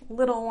a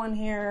little one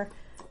here,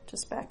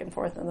 just back and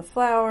forth in the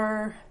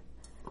flour,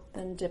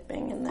 then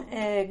dipping in the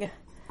egg.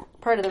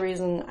 Part of the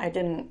reason I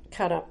didn't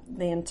cut up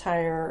the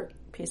entire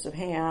piece of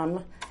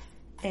ham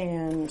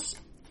and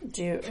it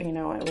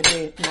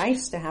would be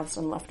nice to have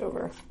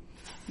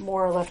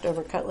more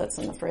leftover cutlets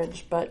in the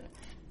fridge, but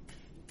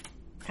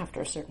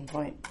after a certain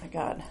point, my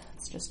God,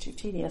 it's just too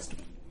tedious to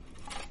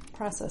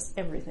process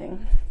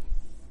everything.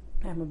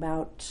 I'm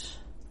about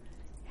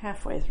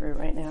halfway through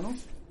right now,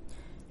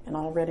 and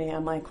already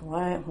I'm like,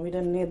 why? We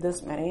didn't need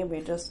this many.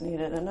 We just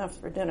needed enough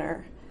for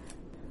dinner.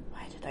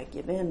 Why did I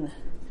give in?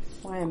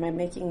 Why am I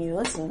making you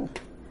listen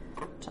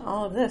to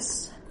all of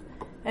this?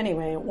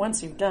 Anyway,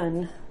 once you've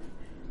done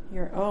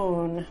your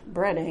own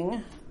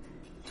breading,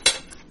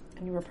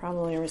 and you were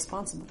probably a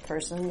responsible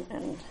person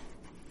and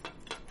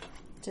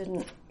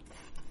didn't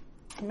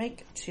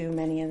make too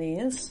many of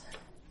these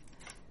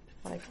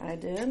like I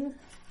did,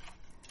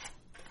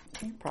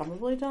 you're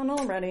probably done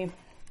already.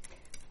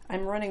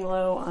 I'm running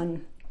low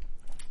on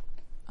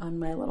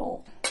my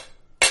little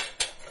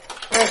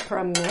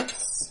breadcrumb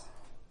mix,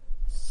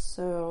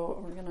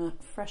 so we're gonna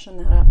freshen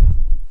that up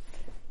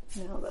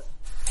now that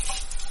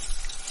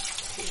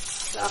he's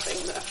stopping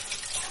to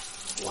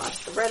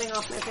wash the breading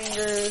off my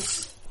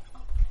fingers.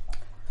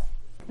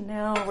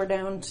 Now we're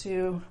gonna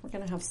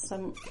have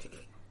some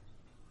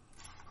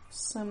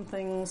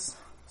things,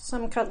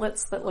 some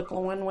cutlets that look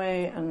one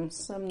way and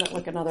some that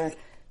look another.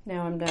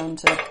 Now I'm down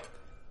to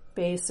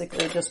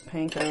basically just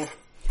panko.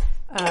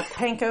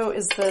 Panko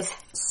is the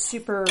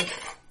super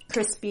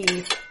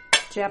crispy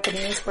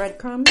Japanese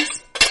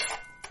breadcrumbs,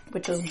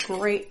 which is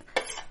great.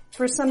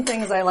 For some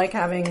things I like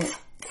having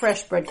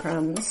fresh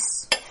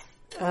breadcrumbs,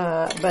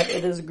 but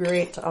it is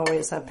great to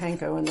always have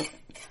panko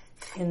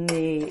in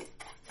the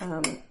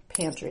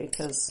pantry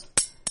because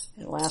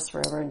it lasts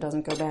forever and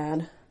doesn't go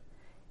bad.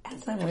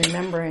 As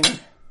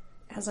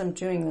I'm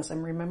doing this,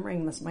 I'm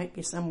remembering this might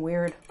be some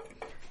weird,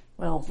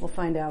 well, we'll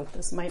find out.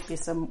 This might be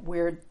some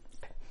weird,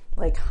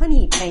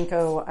 honey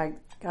panko I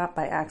got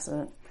by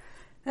accident.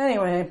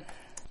 Anyway,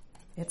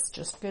 it's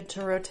just good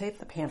to rotate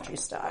the pantry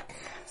stock.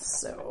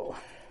 So,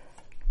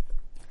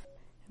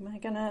 I'm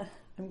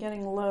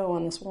getting low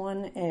on this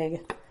one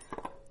egg.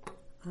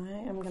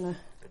 I'm gonna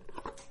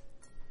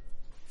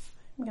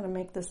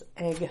make this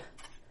egg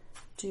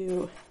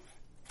do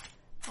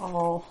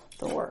all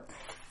the work.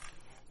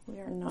 We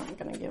are not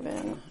going to give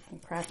in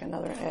and crack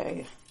another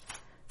egg.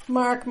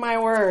 Mark my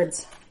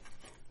words.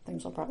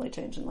 Things will probably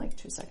change in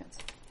 2 seconds.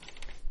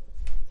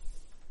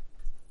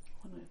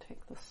 When I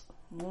take this,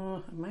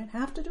 I might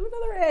have to do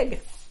another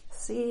egg.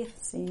 See.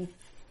 All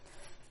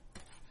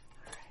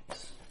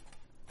right.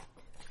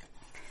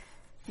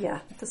 yeah,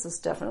 this is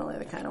definitely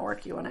the kind of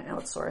work you want to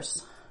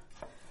outsource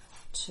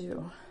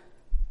to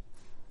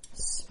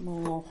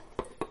small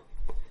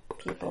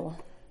people.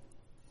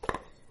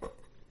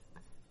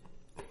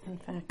 In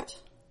fact,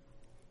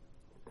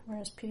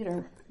 where's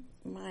Peter,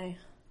 my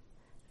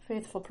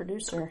faithful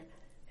producer,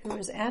 who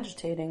is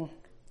agitating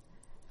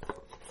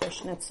for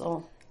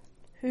schnitzel?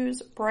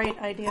 Whose bright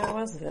idea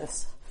was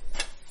this?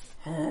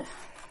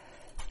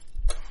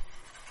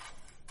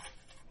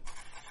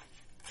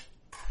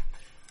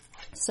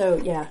 So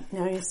yeah,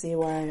 now you see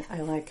why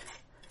I like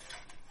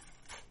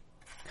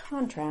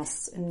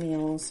contrasts in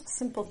meals,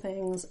 simple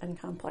things and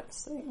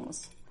complex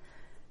things.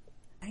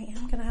 I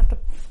am going to have to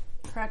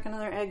crack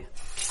another egg.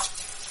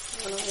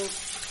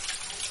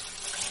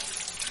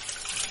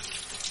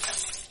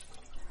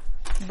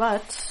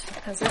 But,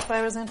 as if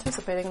I was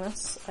anticipating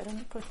this, I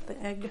didn't put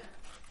the egg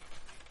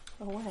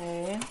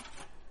away.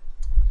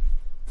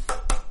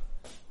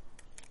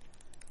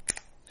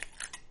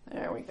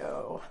 There we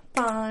go.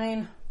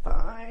 Fine,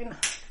 fine.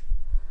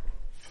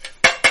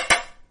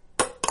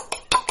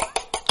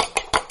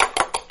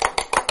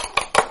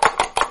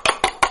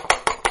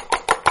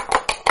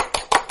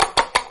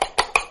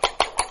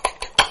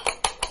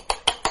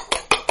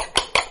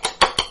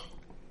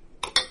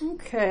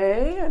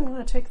 Okay, I'm going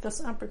to take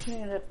this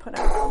opportunity to put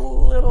out a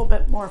little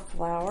bit more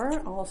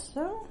flour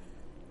also.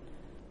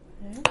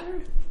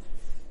 There.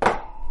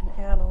 And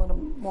add a little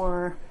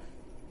more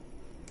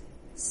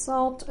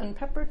salt and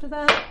pepper to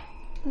that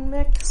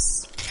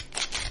mix.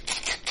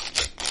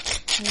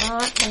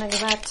 Not an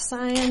exact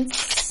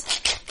science.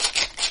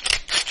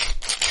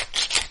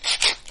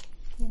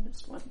 You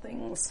just want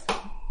things,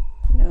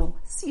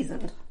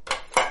 seasoned.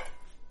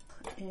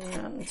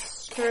 And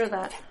stir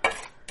that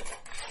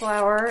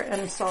flour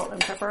and salt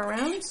and pepper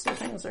around so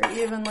things are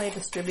evenly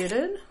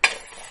distributed.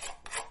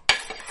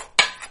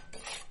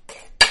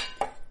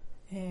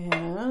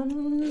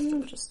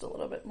 And just a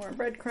little bit more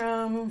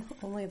breadcrumb.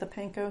 Only the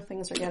panko.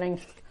 Things are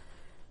getting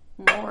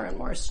more and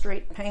more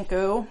straight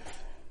panko.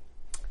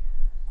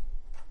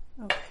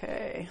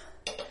 Okay.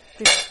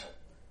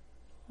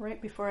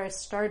 Right before I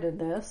started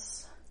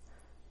this,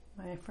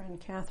 my friend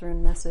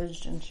Catherine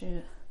messaged and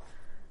she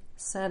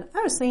said,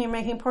 I was thinking of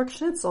making pork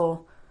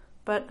schnitzel,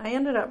 but I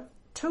ended up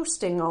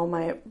toasting all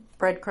my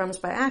breadcrumbs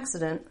by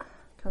accident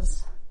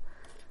because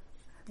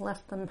I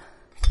left them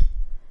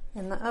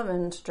in the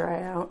oven to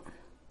dry out.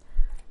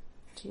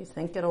 Do you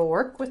think it'll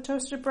work with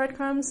toasted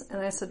breadcrumbs? And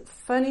I said,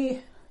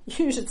 funny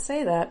you should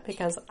say that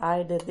because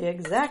I did the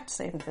exact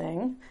same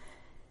thing.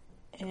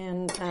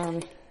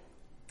 And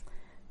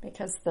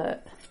because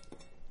the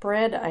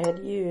bread I had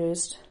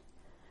used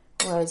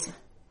was,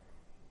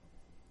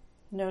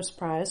 no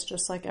surprise,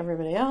 just like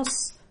everybody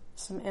else,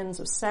 some ends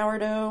of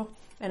sourdough,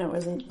 and it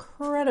was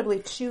incredibly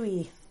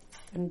chewy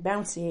and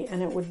bouncy,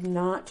 and it would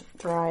not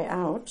dry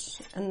out.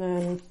 And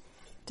then it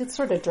did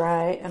sort of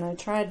dry, and I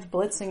tried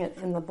blitzing it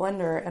in the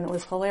blender, and it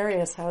was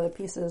hilarious how the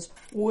pieces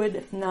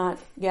would not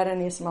get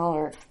any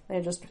smaller.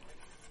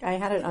 I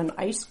had it on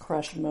ice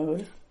crush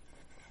mode,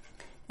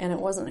 and it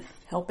wasn't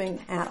helping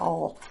at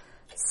all.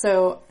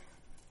 So,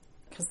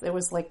 because it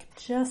was like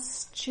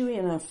just chewy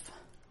enough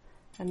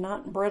and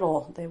not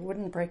brittle, they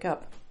wouldn't break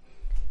up.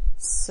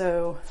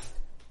 So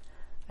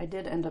I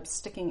did end up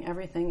sticking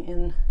everything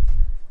in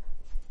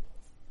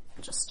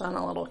just on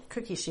a little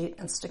cookie sheet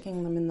and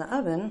sticking them in the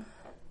oven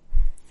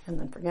and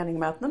then forgetting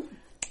about them.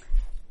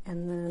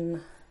 And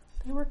then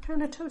they were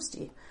kind of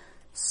toasty.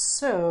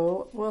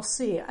 So we'll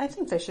see. I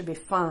think they should be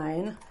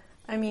fine.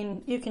 I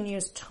mean, you can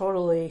use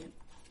totally,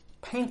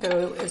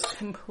 panko is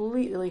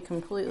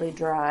completely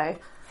dry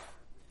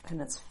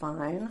and it's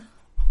fine.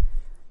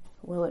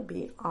 Will it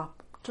be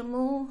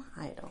optimal?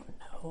 I don't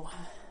know.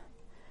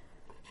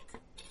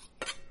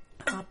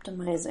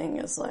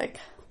 Optimizing is like,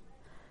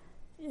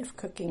 if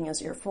cooking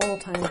is your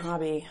full-time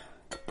hobby,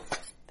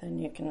 then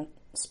you can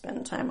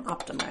spend time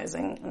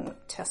optimizing and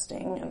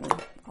testing and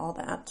all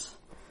that.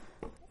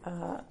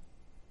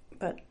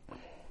 But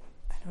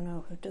I don't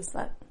know who does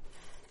that.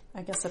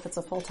 I guess if it's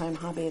a full-time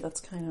hobby, that's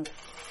kind of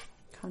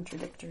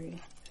contradictory.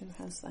 Who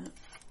has that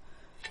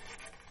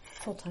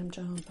full-time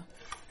job?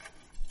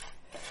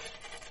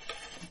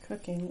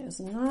 Cooking is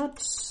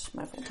not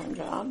my full-time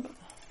job.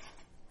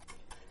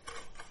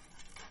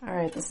 All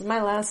right, this is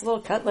my last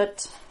little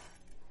cutlet.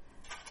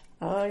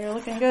 Oh, you're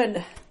looking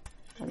good.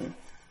 I'm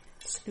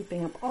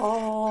scooping up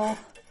all.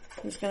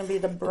 He's going to be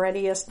the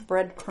breadiest,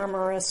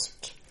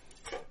 breadcrummerest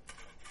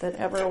that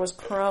ever was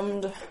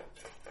crumbed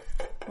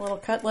little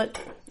cutlet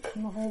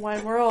in the whole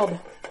wide world.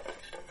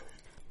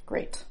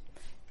 Great.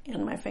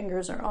 And my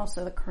fingers are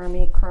also the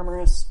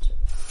crummerest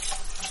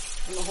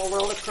in the whole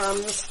world of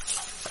crumbs.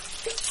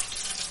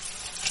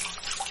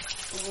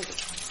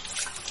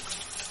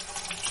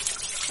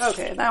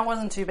 Okay, that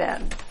wasn't too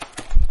bad.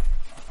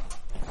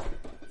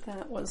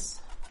 That was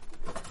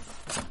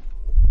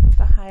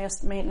the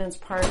highest maintenance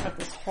part of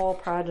this whole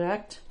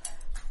project.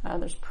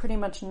 There's pretty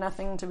much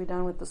nothing to be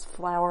done with this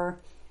flour.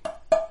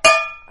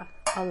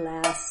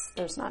 Alas,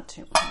 there's not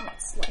too much.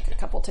 It's like a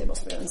couple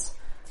tablespoons.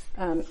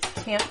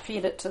 Can't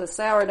feed it to the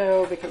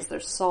sourdough because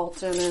there's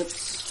salt in it.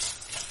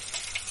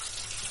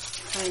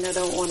 Kinda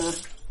don't want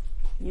to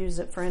use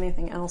it for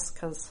anything else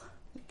because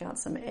it's got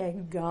some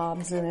egg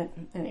gobs in it.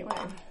 Anyway.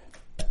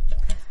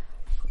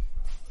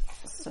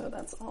 So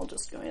that's all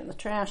just going in the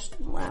trash.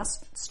 The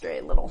last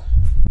stray little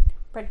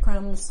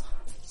breadcrumbs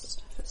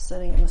stuff is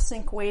sitting in the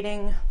sink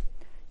waiting.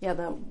 Yeah,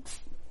 the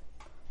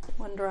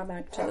one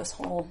drawback to this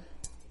whole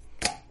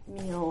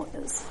meal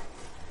is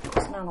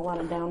there's not a lot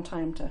of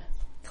downtime to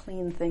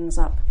clean things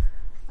up.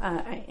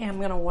 I am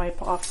going to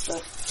wipe off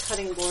the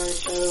cutting board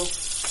though.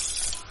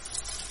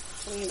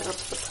 Clean up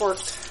the pork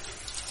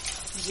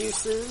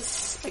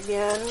juices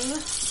again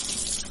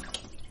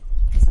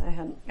because I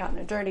had gotten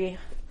it dirty.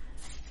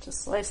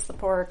 Just sliced the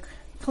pork,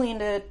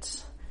 cleaned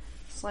it,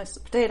 sliced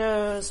the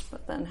potatoes,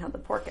 but then had the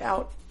pork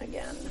out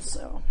again.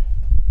 So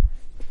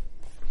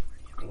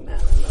giving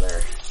that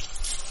another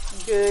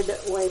good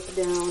wipe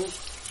down.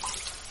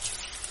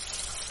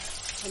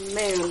 And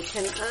man,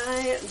 can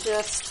I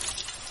just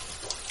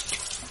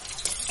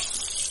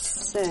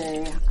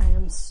say, I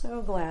am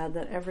so glad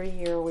that every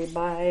year we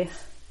buy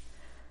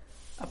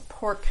a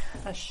pork,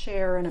 a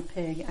share, and a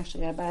pig.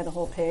 Actually, I buy the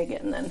whole pig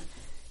and then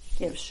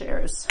give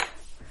shares,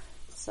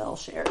 sell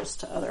shares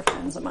to other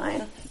friends of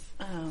mine.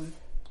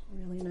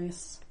 Really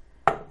nice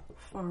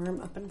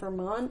farm up in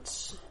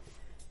Vermont.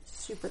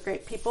 Super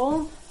great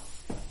people.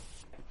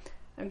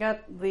 I've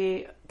got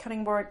the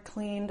cutting board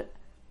cleaned.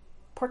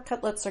 Pork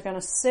cutlets are going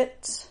to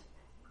sit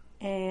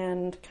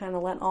and kind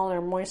of let all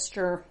their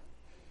moisture,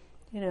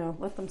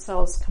 let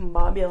themselves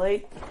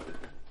combobulate.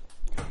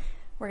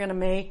 We're going to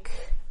make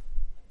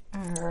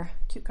our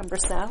cucumber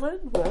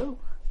salad. Whoa.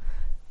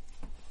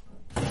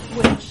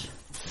 Which,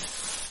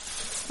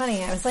 it's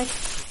funny, I was like,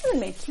 I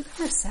haven't made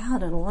cucumber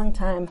salad in a long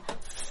time.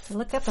 I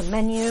look up a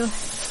menu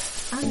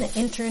on the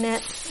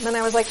internet, and then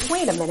I was like,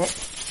 wait a minute.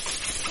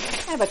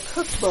 I have a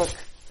cookbook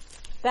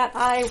that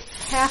I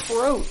half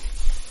wrote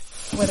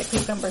with a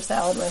cucumber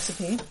salad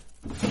recipe.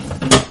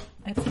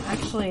 It's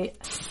actually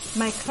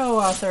my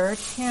co-author,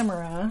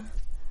 Tamara.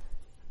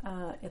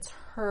 It's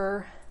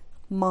her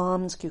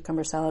mom's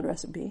cucumber salad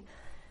recipe.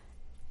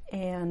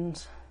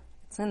 And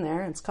it's in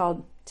there. It's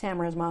called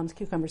Tamara's Mom's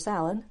Cucumber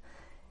Salad.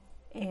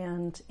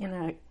 And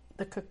in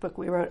the cookbook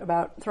we wrote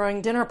about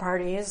throwing dinner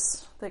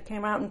parties that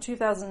came out in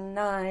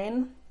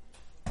 2009.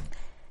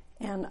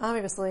 And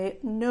obviously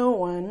no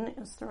one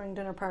is throwing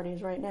dinner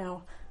parties right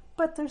now.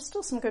 But there's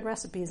still some good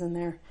recipes in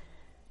there.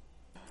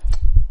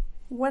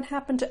 What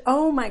happened to,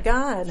 oh my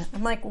God.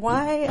 I'm like,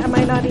 why am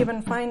I not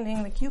even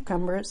finding the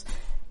cucumbers?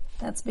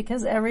 That's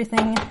because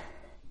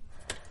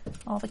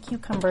all the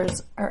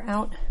cucumbers are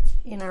out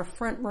in our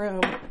front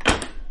room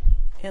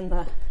in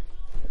the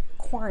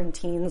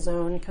quarantine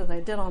zone because I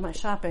did all my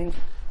shopping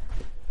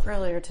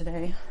earlier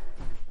today.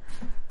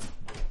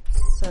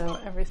 So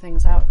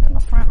everything's out in the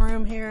front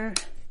room here.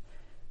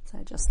 So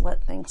I just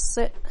let things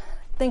sit,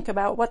 think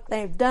about what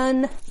they've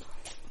done.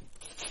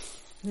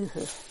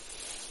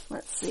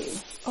 Let's see.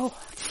 Oh,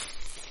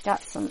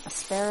 got some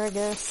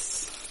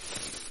asparagus.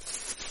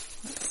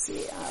 Let's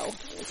see. Oh,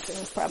 these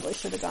things probably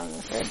should have gone in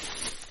the fridge.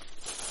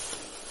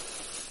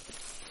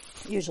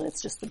 Usually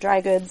it's just the dry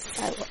goods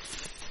I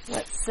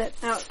let sit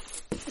out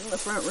in the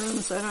front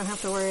room so I don't have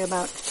to worry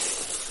about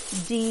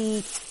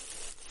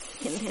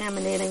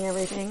decontaminating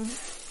everything.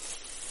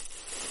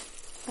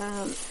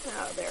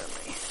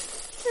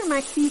 There are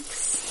my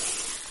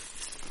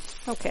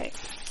peaks. Okay.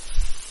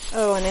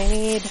 Oh, and I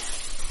need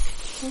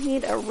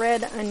a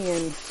red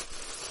onion.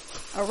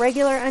 A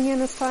regular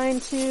onion is fine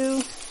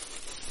too.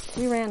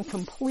 We ran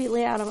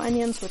completely out of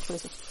onions, which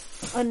was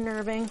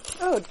unnerving.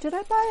 Oh, did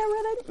I buy a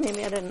red onion?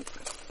 Maybe I didn't.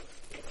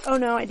 Oh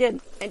no, I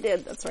did.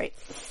 That's right.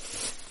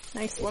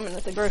 Nice woman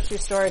at the grocery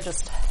store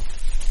just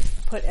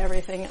put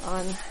everything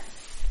on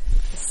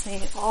the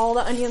same, all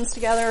the onions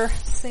together,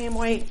 same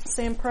weight,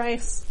 same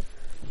price.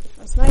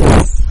 That's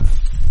nice.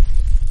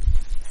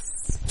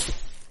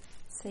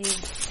 Save.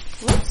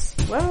 Whoops.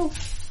 Whoa.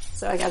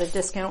 So I got a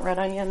discount red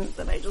onion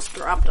that I just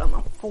dropped on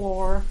the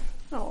floor.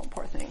 Oh,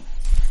 poor thing.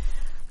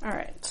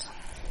 Alright.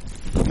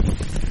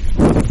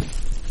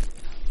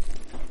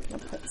 I'll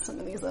put some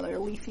of these other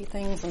leafy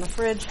things in the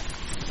fridge.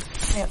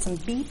 I got some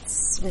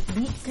beets with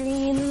beet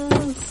greens.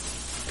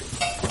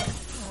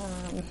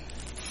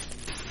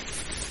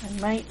 I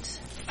might,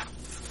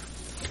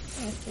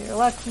 if you're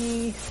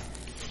lucky,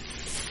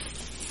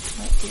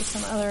 might do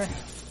some other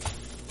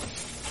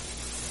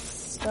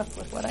stuff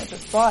with what I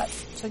just bought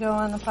to go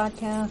on the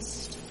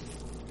podcast.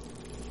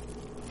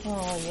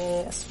 Oh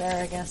yeah,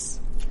 asparagus.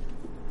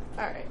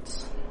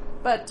 Alright.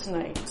 But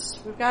tonight,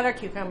 we've got our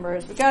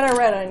cucumbers, we've got our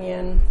red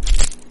onion,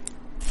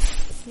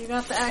 you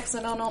got the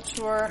accidental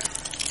tour in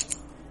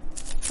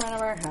front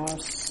of our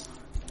house.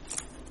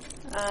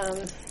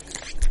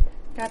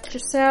 Got your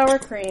sour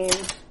cream.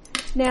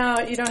 Now,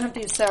 you don't have to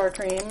use sour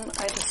cream.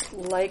 I just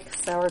like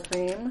sour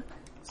cream,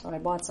 so I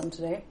bought some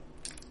today.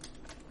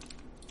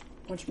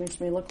 Which makes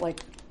me look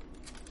like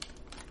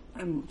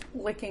I'm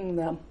licking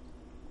the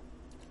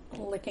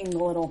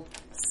little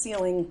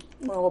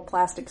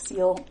plastic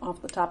seal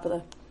off the top of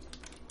the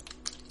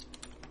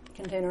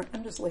container.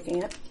 I'm just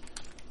licking it.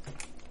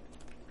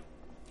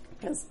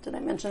 Because, did I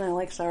mention I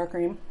like sour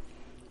cream?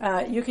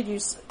 You could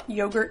use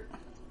yogurt.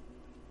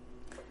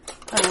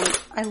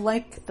 I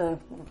like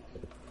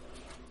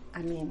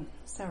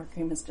sour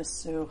cream is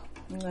just so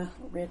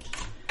rich.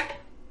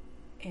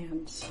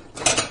 And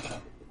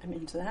I'm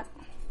into that.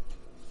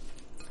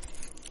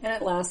 And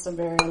it lasts a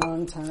very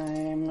long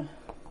time.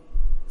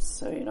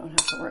 So you don't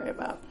have to worry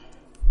about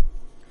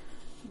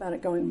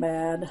it going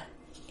bad.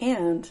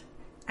 And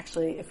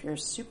actually, if you're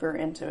super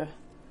into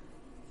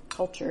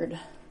cultured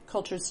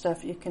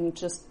stuff, you can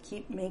just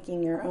keep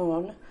making your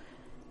own.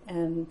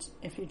 And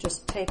if you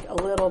just take a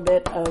little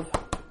bit of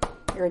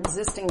your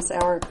existing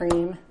sour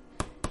cream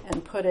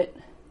and put it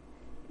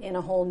in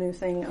a whole new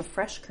thing of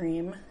fresh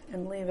cream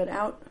and leave it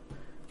out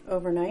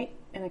overnight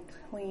in a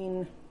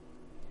clean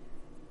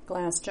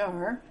glass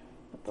jar,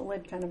 with the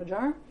lid kind of a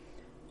jar,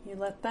 you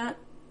let that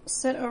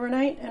sit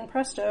overnight and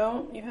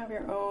presto, you have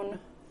your own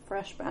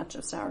fresh batch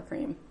of sour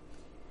cream.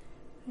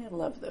 I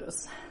love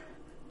those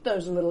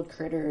little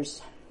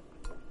critters.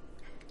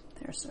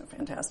 They're so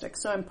fantastic.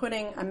 So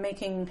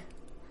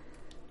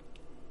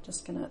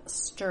just gonna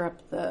stir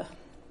up the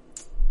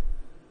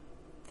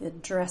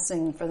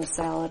dressing for the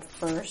salad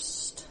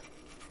first,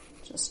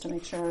 just to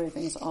make sure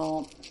everything's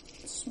all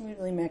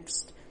smoothly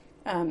mixed.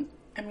 I'm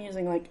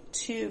using like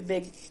 2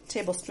 big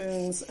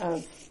tablespoons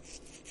of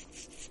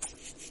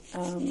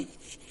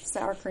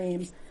sour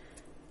cream,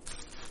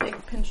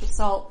 big pinch of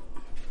salt,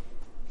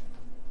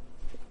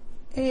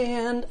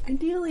 and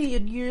ideally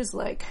you'd use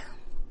like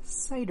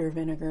cider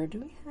vinegar.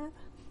 Do we have?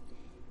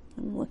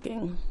 I'm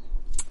looking.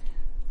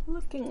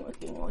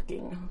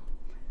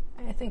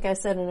 I think I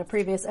said in a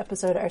previous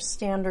episode our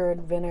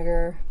standard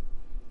vinegar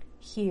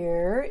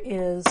here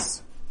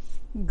is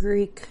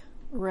Greek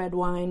red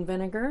wine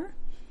vinegar.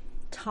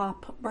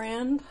 Top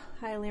brand,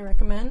 highly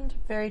recommend.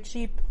 Very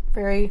cheap,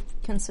 very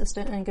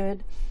consistent and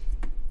good.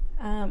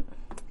 God,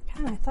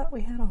 I thought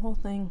we had a whole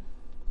thing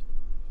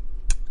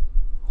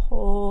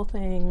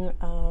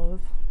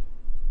of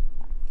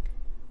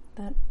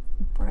that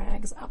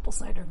Bragg's apple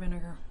cider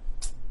vinegar.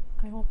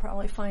 I will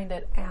probably find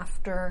it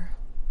after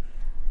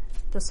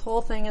this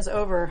whole thing is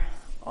over.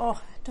 Oh,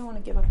 I don't want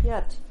to give up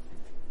yet.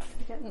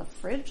 Get in the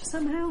fridge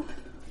somehow?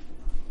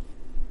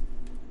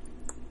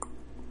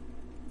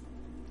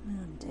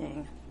 Oh,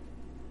 dang.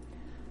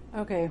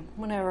 Okay,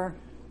 whatever.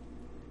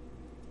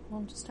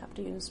 We'll just have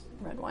to use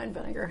red wine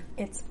vinegar.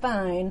 It's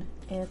fine.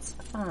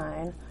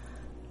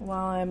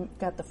 While I've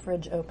got the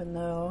fridge open,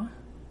 though,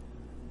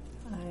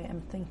 I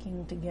am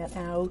thinking to get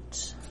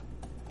out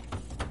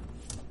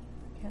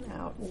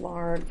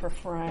lard for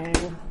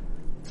frying.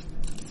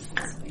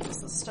 Use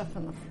the stuff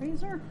in the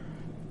freezer.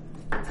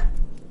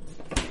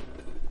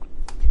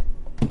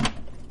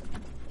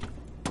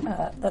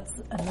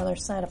 That's another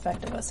side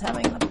effect of us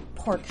having the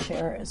pork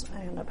share, is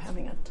I end up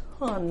having a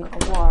ton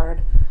of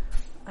lard,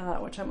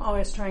 which I'm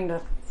always trying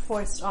to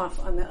foist off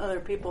on the other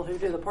people who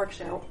do the pork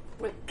share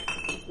with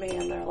me,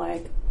 and they're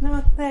like,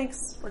 no,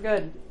 thanks, we're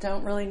good.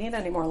 Don't really need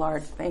any more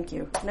lard. Thank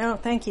you. No,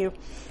 thank you.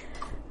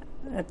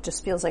 It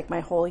just feels like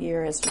my whole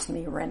year is just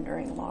me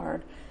rendering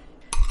lard.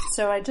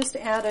 So I just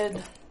added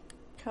a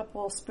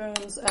couple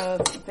spoons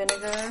of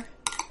vinegar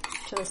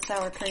to the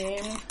sour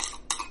cream,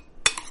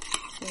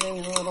 giving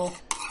a little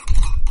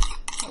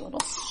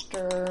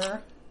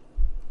stir.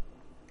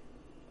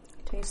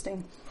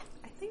 Tasting.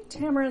 I think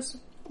Tamara's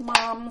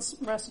mom's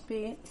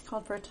recipe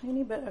called for a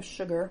tiny bit of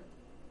sugar,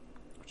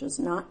 which is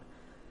not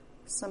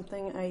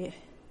something I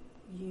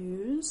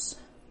use.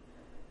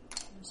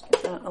 Just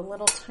give that a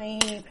little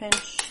tiny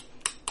pinch.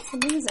 It's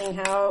amazing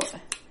how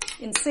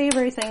in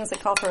savory things that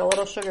call for a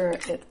little sugar,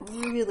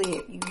 you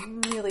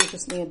really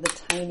just need the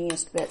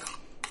tiniest bit.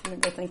 I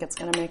never think it's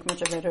going to make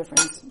much of a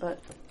difference, but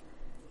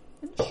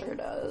it sure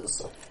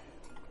does.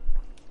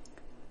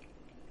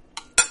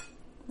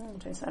 I'll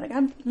taste that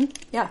again.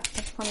 Yeah,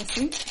 that's plenty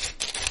sweet.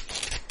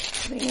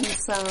 Putting in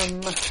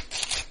some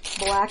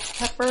black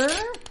pepper.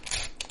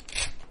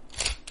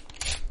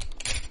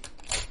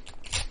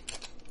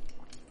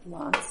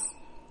 Lots.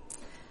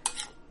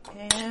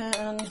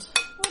 And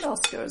what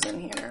else goes in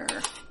here?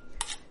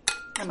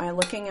 Am I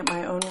looking at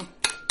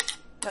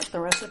the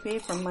recipe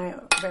from my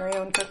very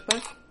own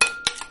cookbook?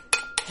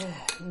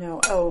 No.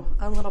 Oh,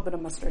 a little bit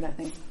of mustard, I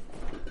think.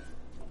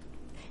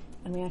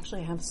 And we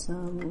actually have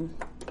some.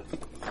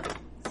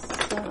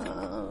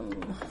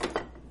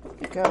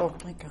 Oh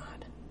my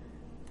God.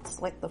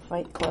 It's like the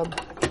Fight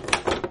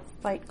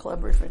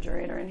Club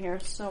refrigerator in here.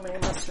 So many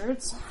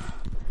mustards.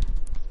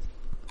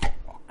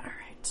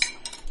 Alright.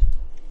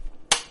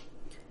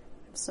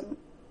 Some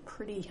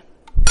pretty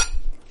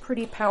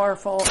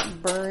powerful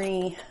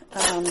Burry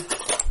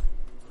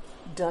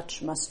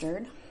Dutch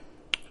mustard.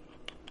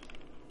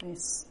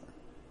 Nice.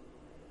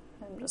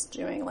 I'm just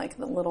doing like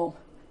the little,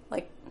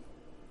 like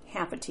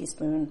half a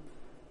teaspoon.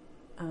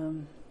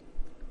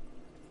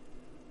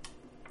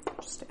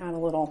 Just to add a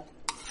little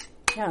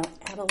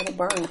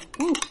burn.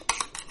 Ooh.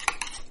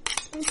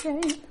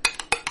 Spicy.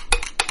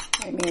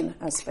 I mean,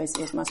 as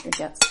spicy as mustard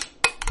gets.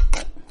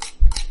 But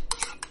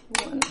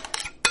one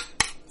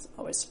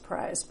always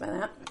surprised by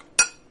that.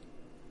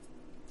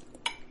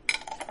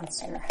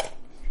 That's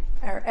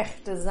our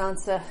echte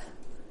Zanze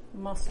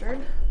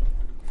mustard.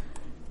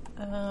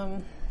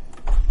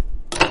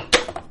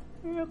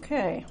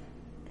 Okay,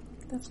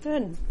 that's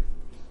good.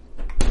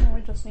 Now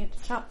we just need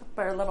to chop up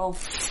our little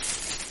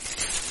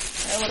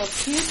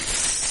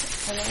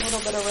cubes and a little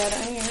bit of red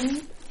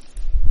onion.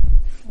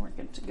 We're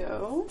good to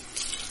go.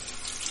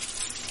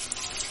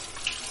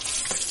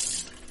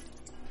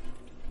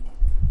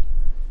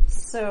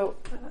 So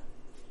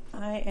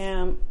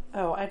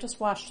I just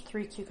washed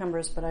 3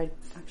 cucumbers, but I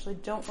actually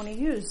don't want to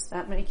use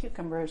that many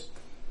cucumbers.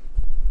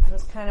 I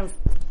was kind of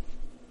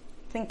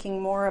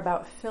thinking more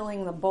about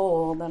filling the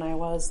bowl than I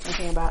was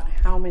thinking about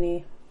how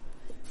many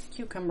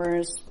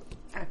cucumbers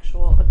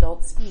actual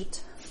adults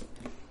eat.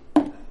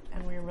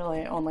 And we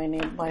really only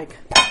need like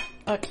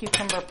a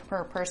cucumber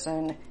per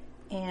person,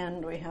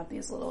 and we have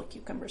these little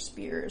cucumber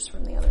spears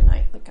from the other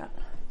night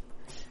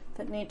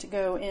that need to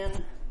go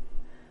in.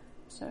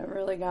 So I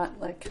really got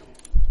like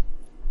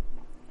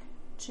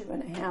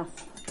 2.5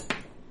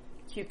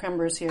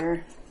 cucumbers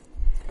here.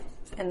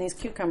 And these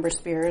cucumber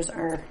spears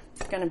are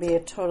going to be a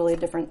totally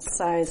different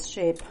size,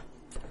 shape,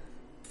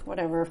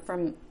 whatever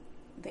from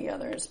the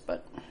others,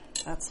 but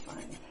that's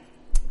fine.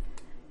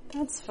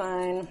 That's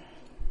fine.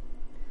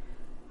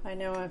 I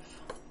know I've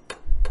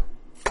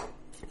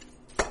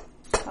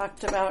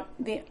talked about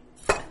the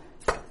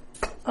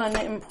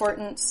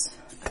unimportance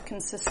of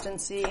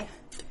consistency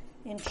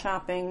in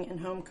chopping and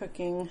home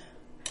cooking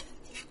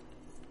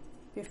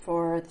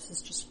before. This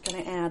is just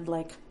going to add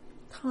like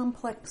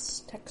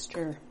complex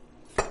texture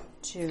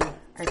to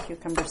our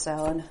cucumber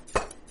salad.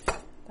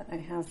 But I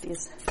have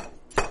these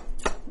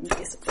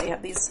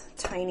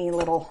tiny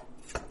little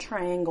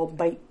triangle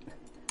bite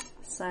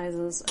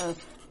sizes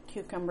of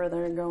cucumber that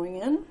are going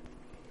in.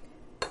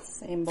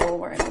 Same bowl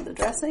where I need the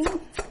dressing.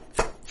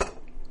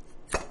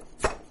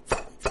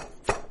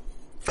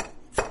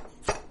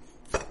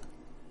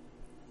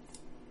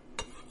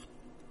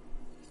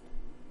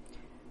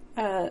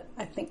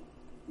 I think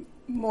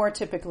more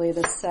typically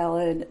the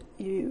salad,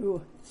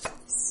 you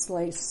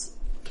slice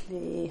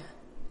the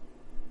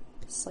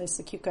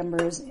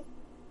cucumbers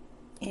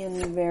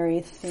in very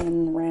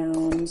thin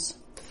rounds.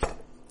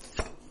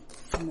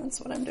 And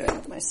that's what I'm doing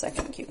with my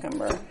second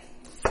cucumber.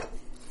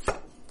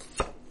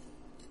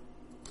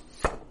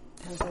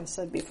 As I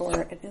said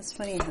before, it is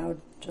funny how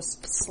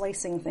just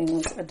slicing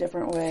things a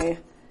different way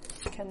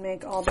can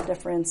make all the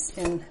difference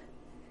in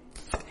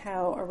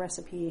how a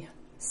recipe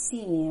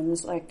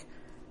seems, like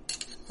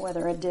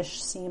whether a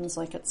dish seems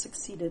like it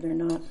succeeded or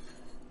not,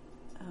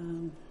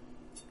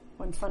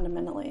 when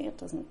fundamentally it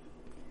doesn't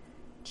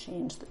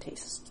change the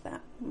taste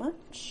that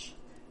much.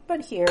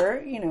 But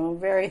here,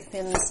 very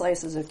thin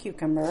slices of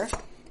cucumber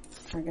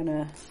are going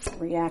to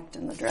react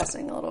in the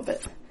dressing a little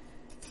bit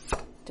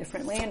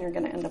differently, and you're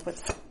going to end up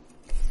with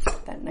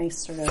that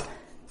nice sort of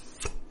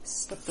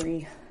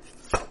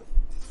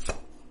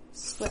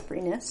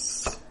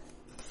slipperiness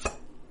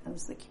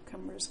as the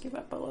cucumbers give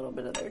up a little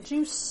bit of their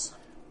juice.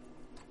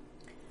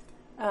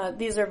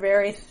 These are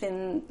very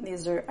thin.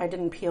 I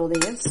didn't peel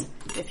these.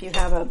 If you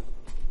have a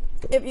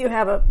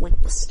like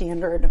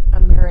standard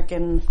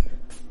American,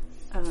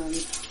 I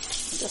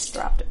just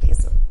dropped a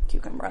piece of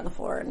cucumber on the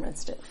floor and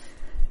rinsed it.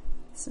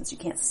 Since you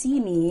can't see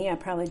me, I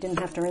probably didn't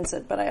have to rinse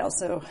it, but I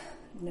also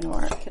know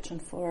our kitchen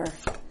floor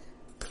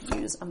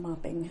use a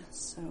mopping.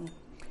 So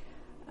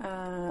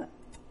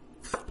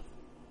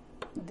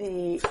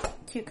the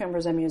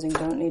cucumbers I'm using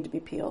don't need to be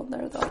peeled.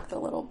 They're like the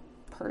little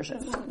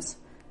Persian ones.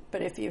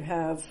 But if you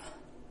have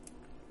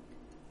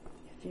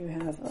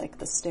like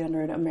the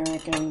standard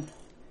American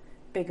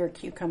bigger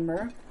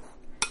cucumber,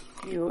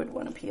 you would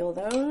want to peel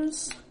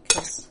those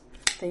because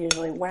they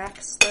usually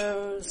wax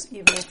those,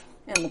 and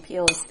the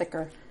peel is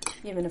thicker.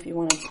 Even if you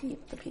wanted to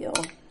eat the peel,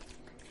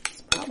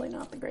 it's probably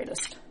not the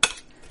greatest.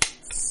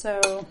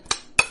 So,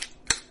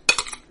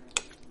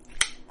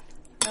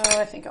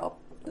 I think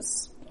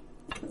this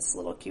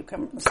little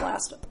cucumber, this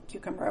last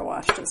cucumber I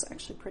washed is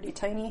actually pretty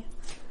tiny.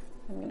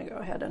 I'm going to go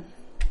ahead and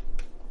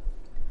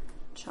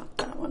chop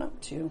that one up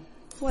too.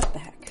 What the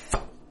heck?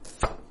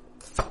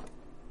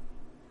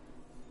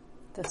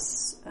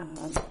 This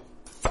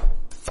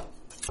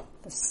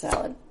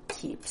salad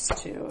keeps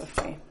too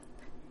if we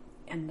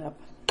end up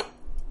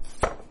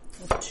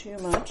with too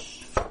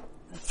much.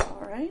 That's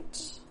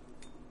alright.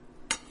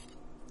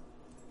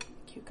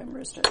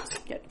 Cucumbers start to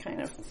get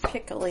kind of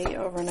pickly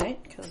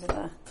overnight because of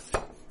the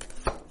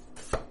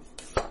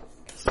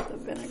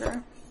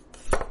vinegar.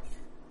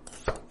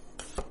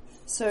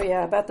 So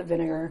yeah, about the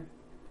vinegar.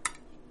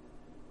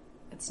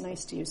 It's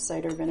nice to use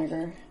cider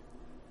vinegar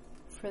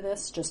for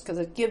this just because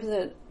it gives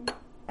it,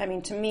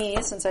 to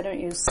me, since I don't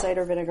use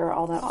cider vinegar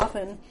all that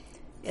often,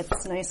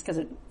 it's nice because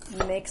it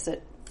makes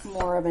it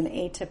more of an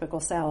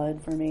atypical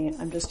salad for me.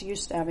 I'm just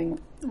used to having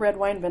red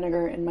wine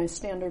vinegar in my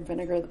standard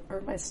vinegar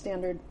or my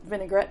standard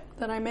vinaigrette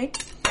that I make.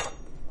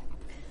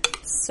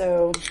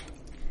 So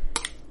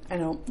I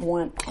don't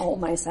want all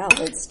my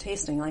salads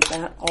tasting like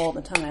that all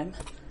the time.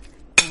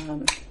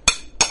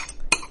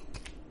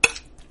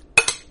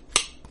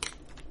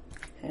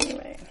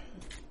 Anyway.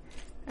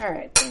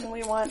 Alright, then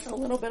we want a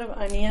little bit of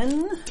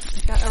onion.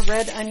 I've got a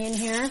red onion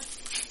here.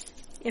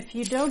 If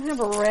you don't have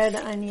a red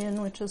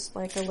onion, which is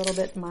like a little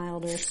bit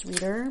milder,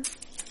 sweeter,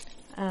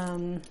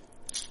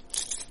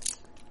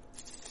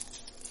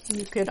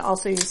 you could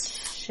also use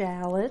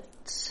shallot.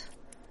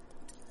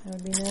 That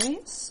would be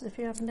nice if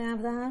you happen to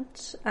have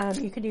that.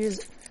 You could use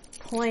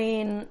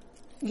plain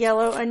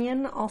yellow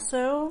onion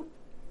also.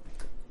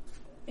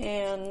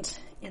 And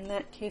in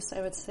that case,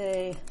 I would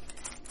say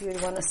you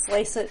would want to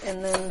slice it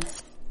and then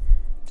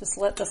just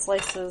let the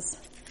slices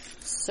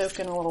soak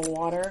in a little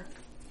water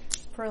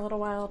for a little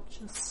while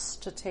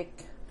just to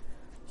take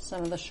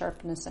some of the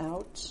sharpness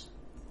out.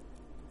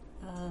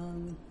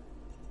 And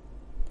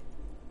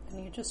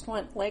you just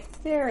want like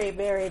very,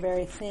 very,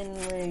 very thin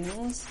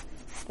rings.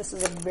 This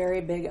is a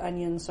very big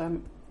onion, so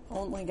I'm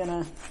only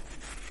gonna,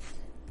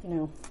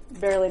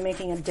 barely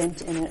making a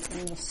dent in it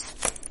and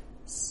just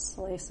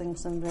slicing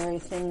some very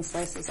thin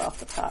slices off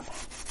the top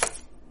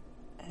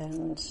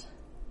and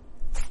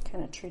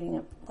kind of treating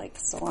it like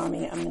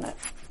salami. I'm gonna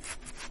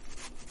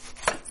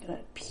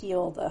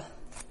peel the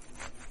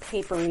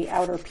papery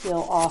outer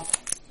peel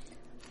off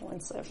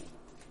once I've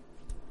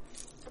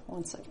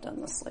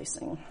done the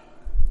slicing.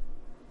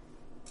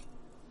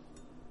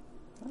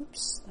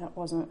 Oops, that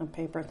wasn't a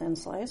paper thin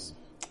slice.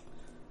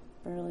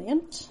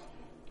 Brilliant.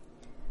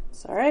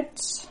 It's alright.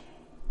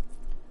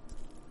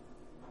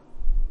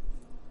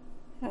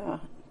 Yeah, in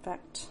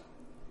fact,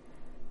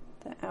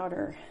 the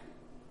outer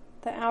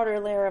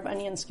layer of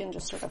onion skin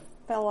just sort of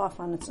fell off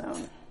on its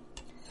own.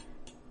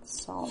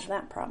 Solve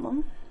that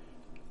problem.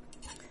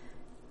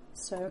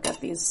 So I've got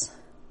these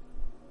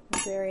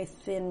very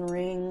thin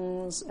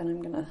rings, and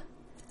I'm gonna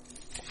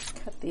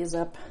cut these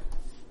up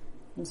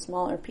in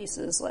smaller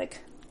pieces, like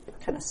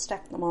kind of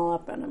stack them all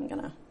up, and I'm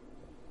gonna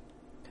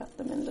cut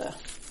them into,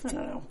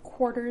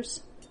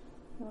 quarters.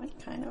 What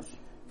kind of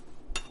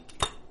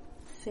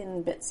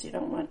thin bits? You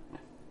don't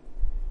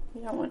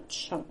want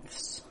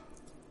chunks.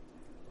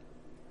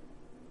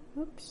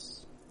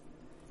 Oops.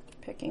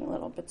 Picking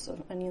little bits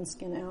of onion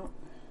skin out.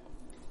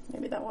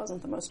 Maybe that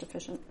wasn't the most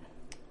efficient.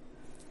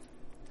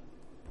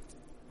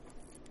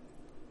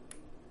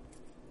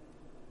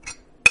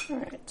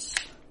 Alright.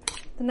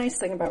 The nice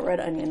thing about red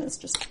onion is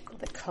just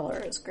the color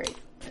is great.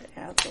 It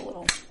adds a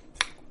little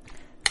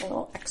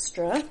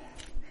extra.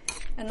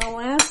 And the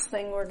last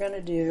thing we're going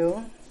to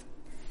do,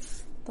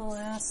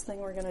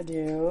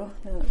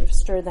 now that we've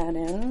stirred that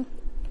in,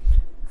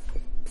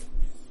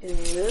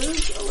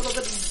 is a little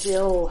bit of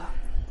dill.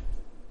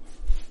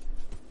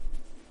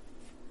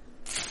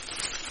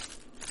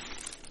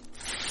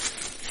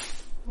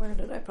 Where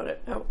did I put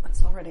it? Oh,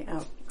 it's already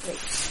out. Great.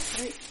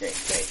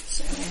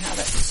 So I have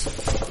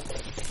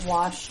it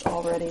washed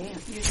already.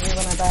 Usually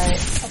when I buy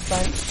a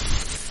bunch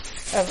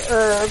of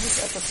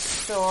herbs at the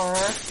store,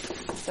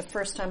 the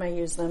first time I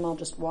use them, I'll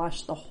just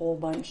wash the whole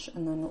bunch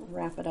and then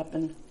wrap it up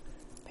in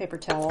paper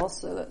towel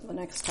so that the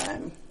next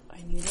time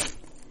I need it,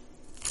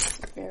 it's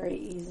very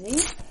easy.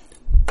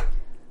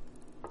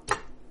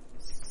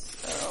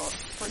 So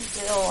for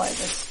dill, I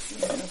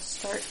just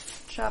start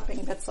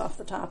chopping bits off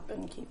the top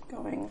and keep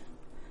going.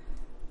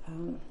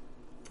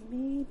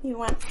 Maybe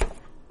went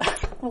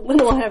a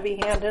little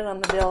heavy-handed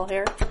on the dill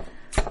here.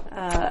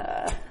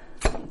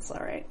 That's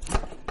alright.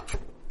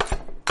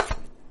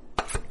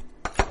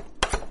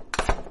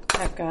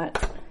 I've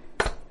got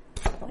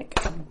like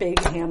a big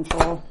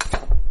handful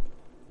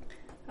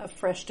of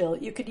fresh dill.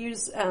 You can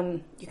use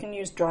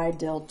dried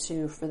dill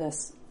too for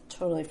this,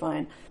 totally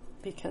fine,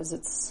 because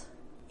it's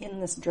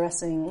in this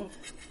dressing,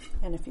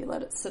 and if you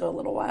let it sit a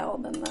little while,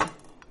 then the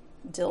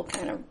dill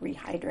kind of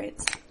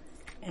rehydrates,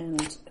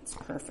 and it's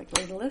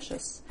perfectly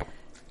delicious.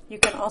 You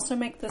can also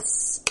make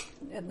this,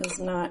 it is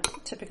not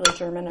typically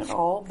German at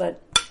all,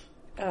 but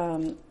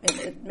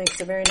it makes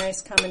a very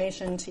nice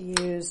combination to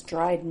use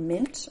dried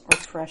mint or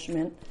fresh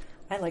mint.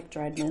 I like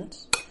dried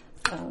mint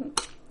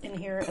in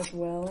here as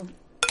well,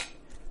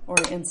 or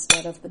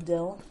instead of the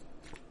dill.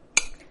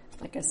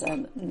 Like I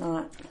said,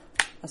 not,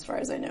 as far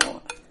as I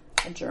know,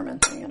 a German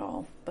thing at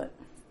all, but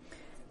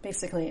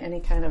basically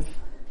any kind of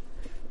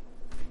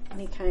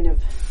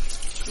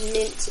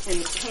mint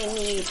and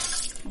tangy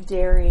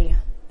dairy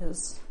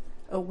is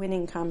a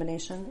winning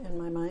combination in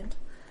my mind.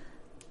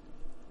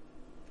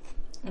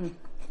 I'm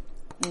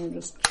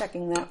just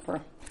checking that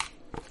for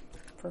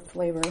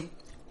flavor.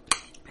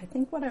 I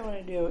think what I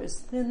want to do is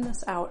thin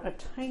this out a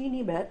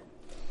tiny bit.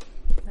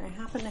 I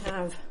happen to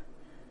have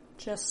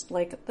just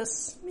like the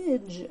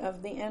smidge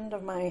of the end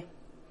of my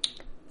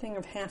thing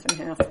of half and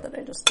half that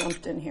I just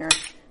dumped in here.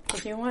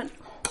 If you want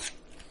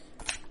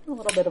a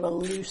little bit of a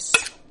loose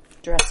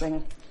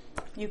dressing,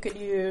 you could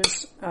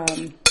use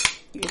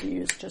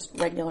just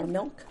regular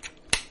milk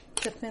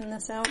to thin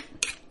this out.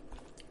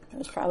 It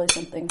was probably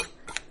something that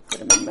would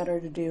have been better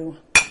to do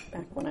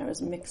back when I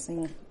was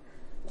mixing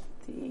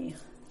the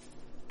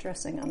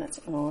dressing on its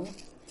own.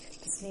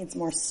 This needs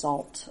more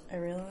salt, I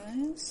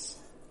realize.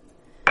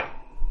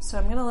 So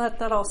I'm going to let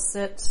that all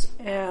sit,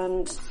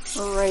 and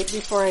right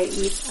before I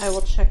eat, I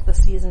will check the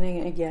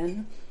seasoning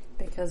again,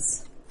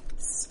 because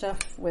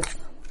stuff with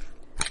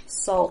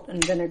salt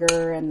and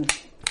vinegar and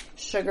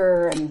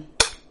sugar and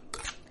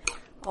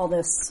all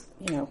this,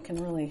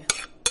 can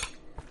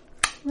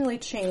really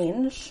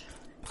change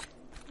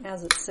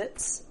as it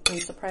sits,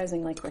 and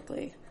surprisingly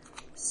quickly.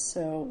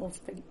 So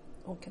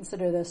we'll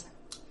consider this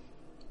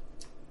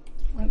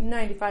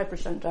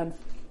 95% done.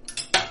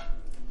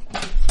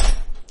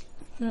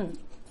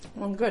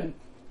 I'm good.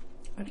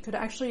 I could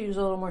actually use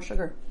a little more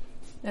sugar.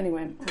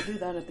 Anyway, we'll do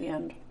that at the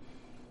end.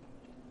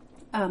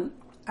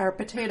 Our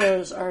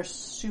potatoes are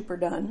super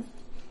done.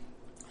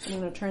 I'm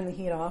going to turn the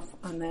heat off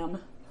on them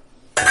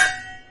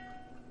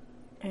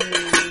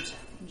and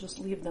just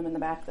leave them in the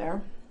back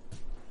there.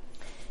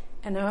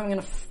 And now I'm going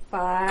to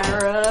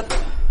fire up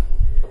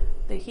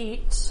the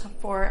heat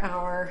for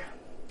our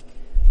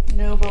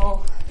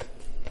noble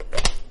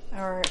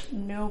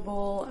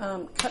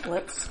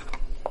cutlets.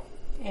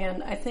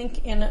 And I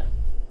think in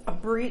a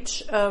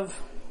breach of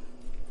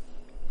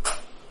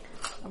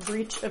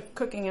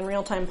cooking in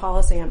real-time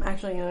policy, I'm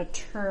actually going to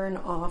turn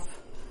off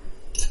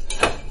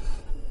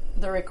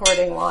the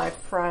recording while I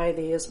fry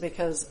these,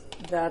 because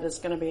that is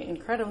going to be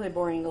incredibly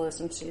boring to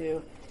listen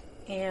to,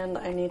 and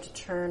I need to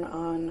turn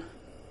on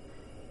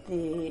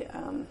the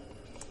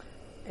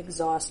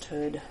exhaust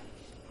hood,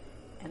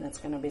 and it's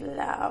going to be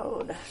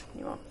loud.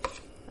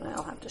 And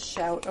I'll have to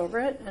shout over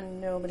it, and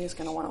nobody's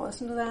going to want to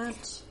listen to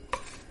that.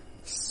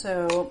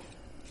 So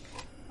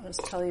I'll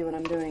just tell you what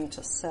I'm doing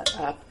to set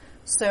up.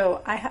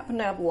 So I happen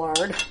to have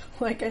lard,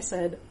 like I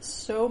said,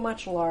 so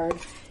much lard.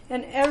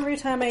 And every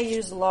time I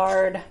use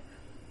lard,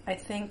 I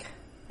think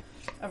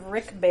of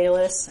Rick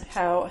Bayless,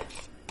 how,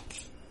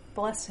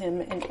 bless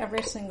him, in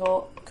every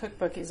single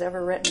cookbook he's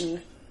ever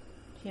written,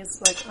 he's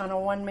like on a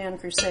one-man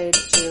crusade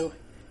to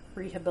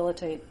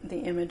rehabilitate the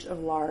image of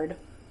lard.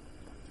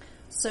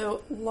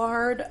 So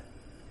lard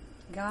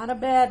got a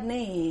bad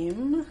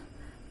name,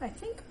 I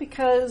think,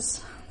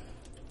 because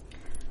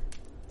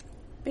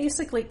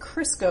basically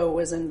Crisco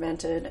was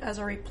invented as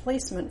a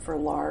replacement for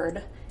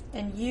lard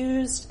and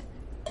used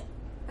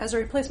as a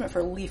replacement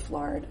for leaf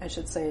lard, I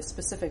should say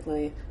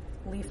specifically.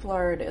 Leaf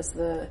lard is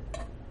the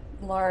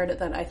lard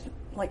that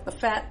like the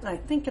fat, and I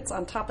think it's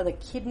on top of the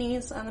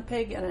kidneys on the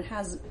pig, and it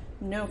has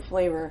no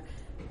flavor.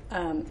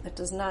 It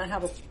does not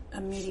have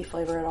a meaty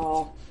flavor at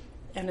all.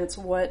 And it's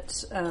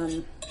what,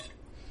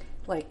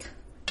 like,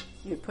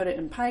 you put it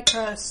in pie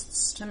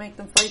crusts to make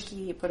them flaky,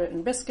 you put it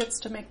in biscuits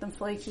to make them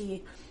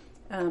flaky.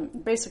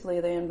 Basically,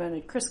 they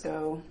invented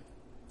Crisco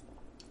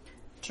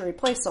to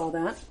replace all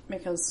that,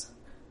 because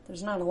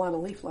there's not a lot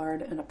of leaf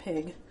lard in a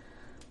pig.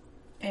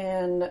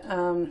 And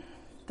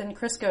then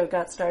Crisco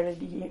got started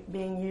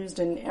being used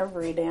in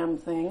every damn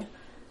thing,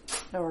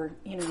 or,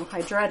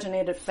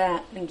 hydrogenated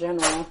fat in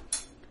general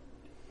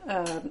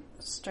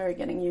started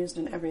getting used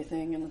in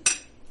everything.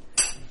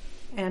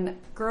 And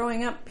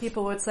growing up,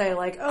 people would say,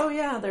 like, oh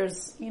yeah,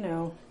 there's,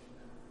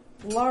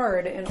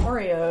 lard in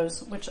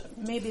Oreos, which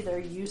maybe there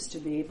used to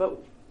be, but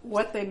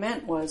what they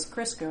meant was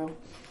Crisco.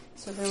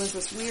 So there was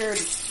this weird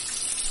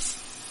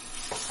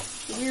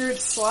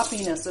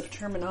sloppiness of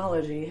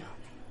terminology.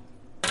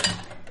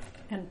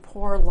 And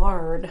poor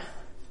lard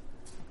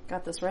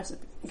got this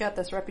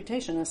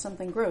reputation as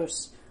something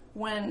gross,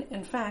 when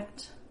in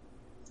fact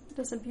it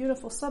is a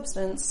beautiful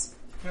substance.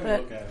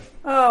 But, look at it.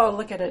 Oh,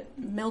 look at it,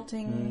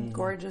 melting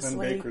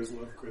gorgeously. And bakers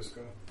love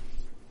Crisco.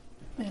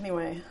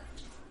 Anyway,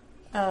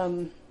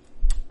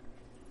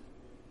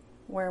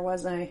 where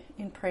was I?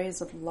 In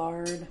praise of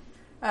lard.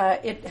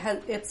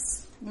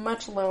 It's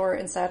much lower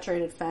in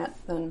saturated fat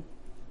than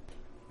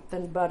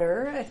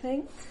butter, I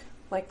think.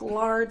 Like,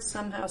 lard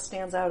somehow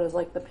stands out as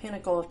like the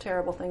pinnacle of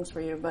terrible things for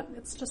you, but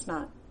it's just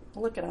not.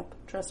 Look it up,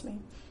 trust me.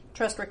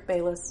 Trust Rick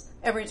Bayless.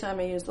 Every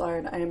time I use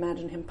lard, I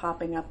imagine him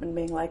popping up and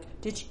being like,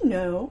 did you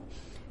know?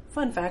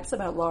 Fun facts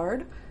about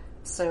lard.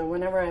 So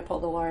whenever I pull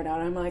the lard out,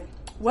 I'm like,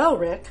 well,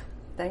 Rick,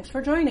 thanks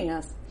for joining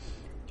us.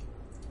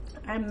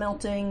 I'm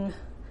melting.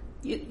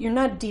 You're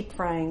not deep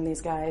frying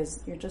these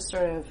guys. You're just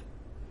sort of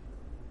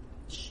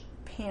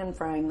pan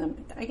frying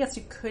them. I guess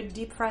you could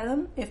deep fry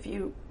them if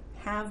you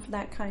have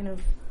that kind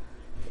of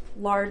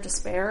lard to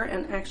spare,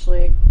 and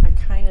actually I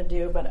kind of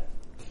do, but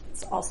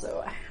it's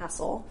also a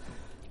hassle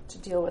to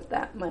deal with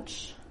that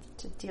much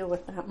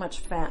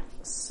fat.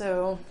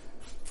 So,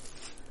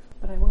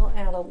 but I will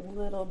add a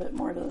little bit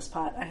more to this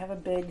pot. I have a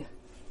big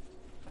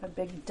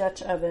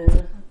Dutch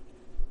oven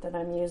that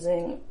I'm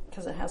using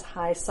because it has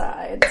high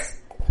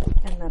sides,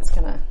 and that's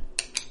gonna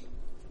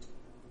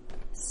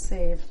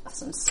save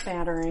some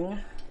spattering.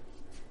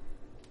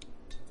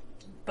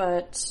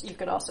 But you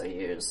could also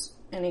use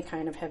any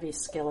kind of heavy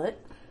skillet.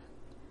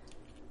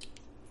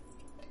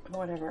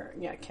 Whatever,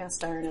 yeah,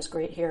 cast iron is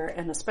great here,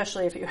 and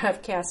especially if you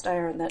have cast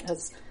iron that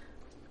has,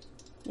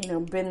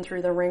 been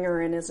through the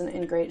ringer and isn't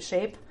in great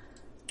shape,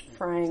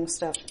 frying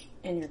stuff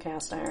in your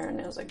cast iron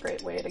is a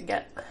great way to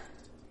get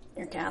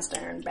your cast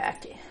iron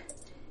back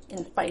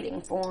in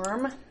fighting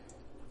form.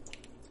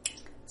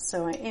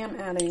 So I am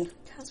adding,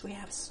 because we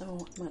have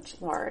so much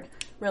lard.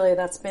 Really,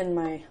 that's been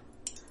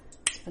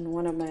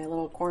one of my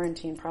little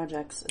quarantine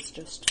projects, is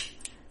just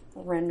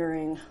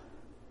rendering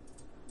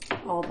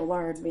all the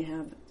lard we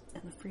have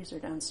in the freezer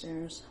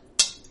downstairs.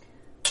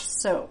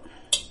 So,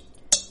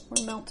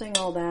 we're melting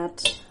all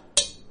that.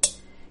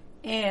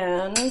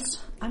 And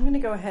I'm going to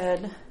go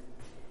ahead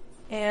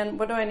and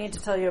what do I need to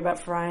tell you about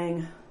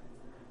frying?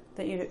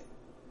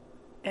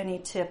 Any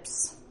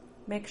tips?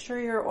 Make sure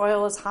your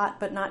oil is hot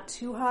but not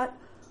too hot.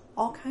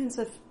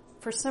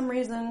 For some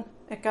reason,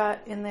 it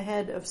got in the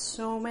head of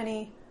so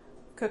many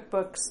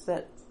cookbooks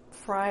that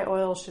fry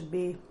oil should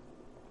be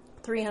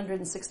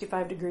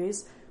 365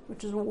 degrees,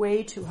 which is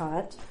way too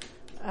hot.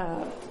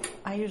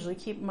 I usually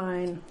keep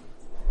mine,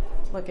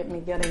 look at me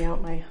getting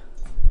out my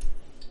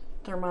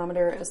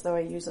thermometer as though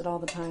I use it all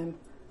the time.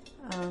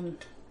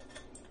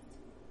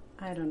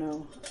 I don't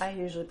know. I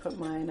usually put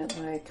mine at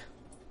like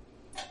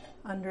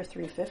under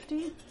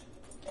 350.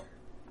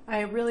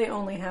 I really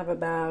only have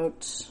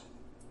about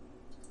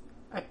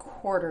a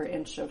 1/4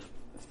 inch of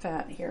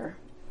fat here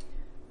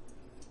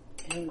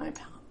in my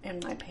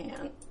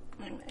pan.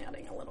 I'm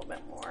adding a little bit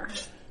more.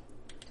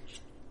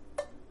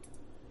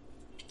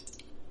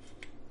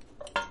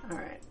 All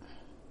right.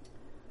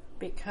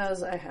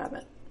 Because I have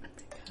it.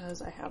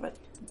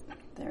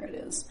 There it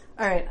is.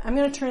 All right, I'm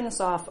going to turn this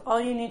off. All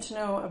you need to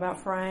know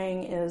about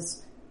frying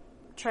is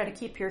try to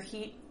keep your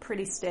heat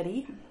pretty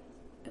steady.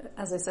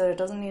 As I said, it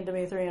doesn't need to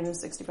be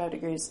 365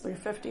 degrees.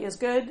 350 is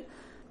good.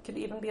 Could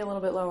even be a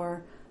little bit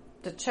lower.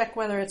 To check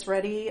whether it's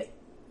ready,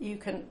 you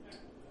can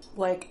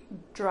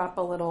drop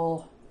a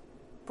little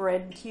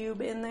bread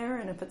cube in there,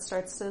 and if it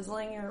starts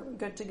sizzling, you're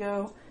good to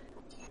go.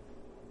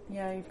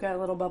 Yeah, you've got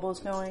little bubbles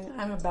going.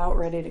 I'm about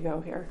ready to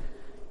go here.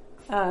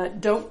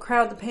 Don't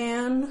crowd the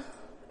pan.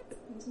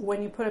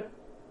 When you put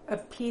a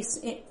piece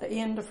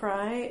in to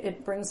fry,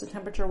 it brings the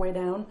temperature way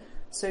down.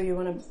 So you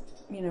want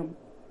to,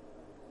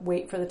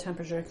 wait for the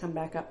temperature to come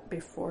back up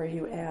before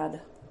you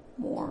add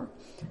more.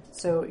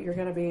 So you're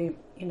going to be,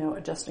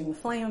 adjusting the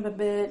flame a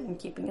bit and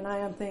keeping an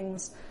eye on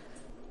things.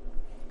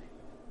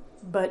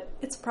 But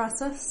it's a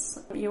process.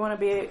 You want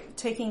to be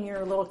taking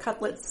your little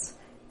cutlets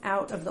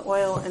out of the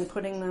oil and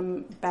putting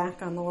them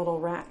back on the little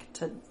rack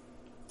to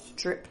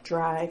drip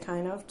dry,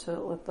 kind of, to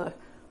let the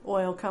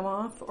oil come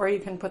off. Or you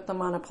can put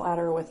them on a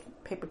platter with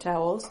paper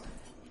towels.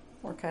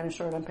 We're kind of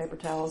short on paper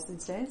towels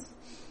these days.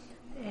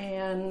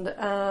 And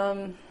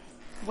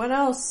what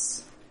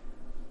else?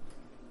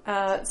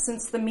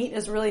 Since the meat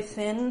is really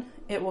thin,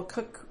 it will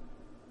cook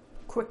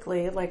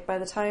quickly. Like by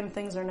the time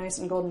things are nice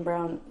and golden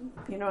brown,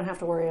 you don't have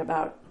to worry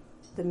about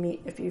the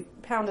meat. If you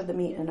pounded the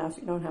meat enough,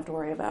 you don't have to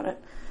worry about it.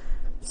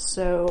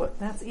 So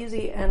that's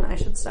easy, and I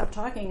should stop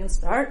talking and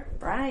start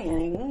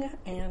frying,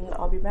 and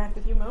I'll be back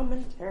with you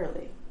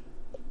momentarily.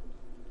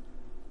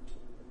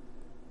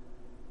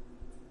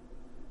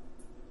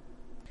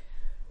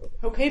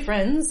 Okay,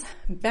 friends,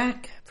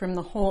 back from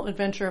the whole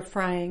adventure of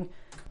frying.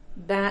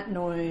 That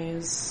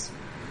noise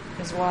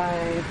is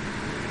why,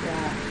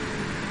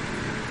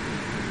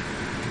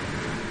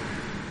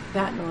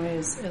 that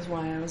noise is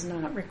why I was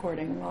not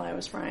recording while I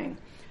was frying.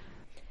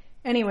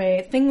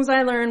 Anyway, things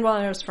I learned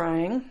while I was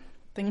frying,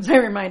 things I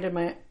reminded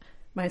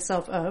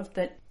myself of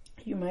that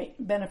you might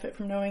benefit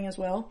from knowing as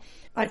well.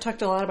 I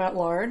talked a lot about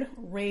lard,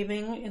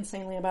 raving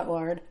insanely about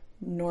lard.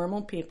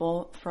 Normal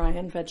people fry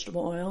in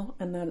vegetable oil,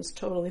 and that is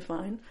totally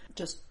fine.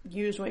 Just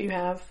use what you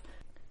have.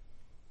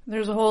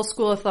 There's a whole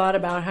school of thought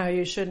about how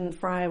you shouldn't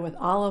fry with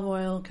olive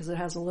oil because it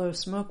has a low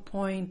smoke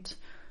point.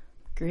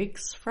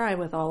 Greeks fry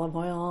with olive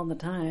oil all the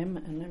time,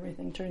 and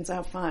everything turns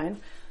out fine.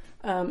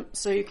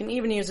 So you can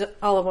even use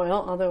olive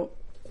oil, although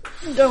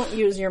don't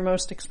use your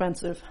most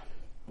expensive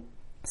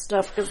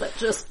stuff because that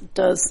just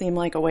does seem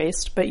like a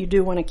waste. But you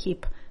do want to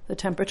keep the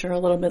temperature a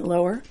little bit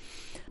lower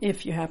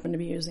if you happen to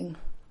be using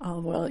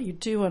olive oil. You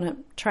do want to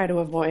try to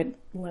avoid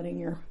letting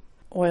your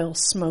oil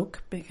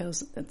smoke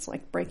because it's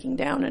like breaking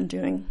down and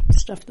doing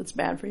stuff that's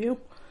bad for you.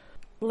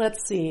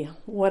 Let's see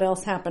what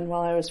else happened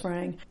while I was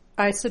frying.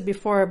 I said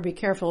before, be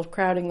careful of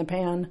crowding the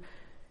pan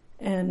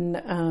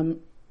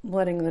and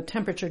letting the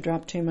temperature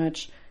drop too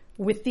much.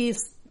 With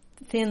these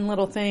thin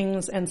little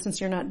things, and since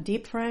you're not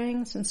deep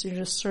frying, since you're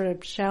just sort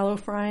of shallow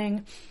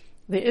frying,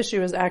 the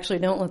issue is actually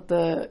don't let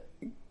the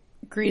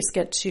grease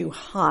get too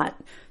hot.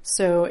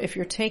 So if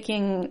you're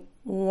taking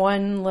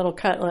one little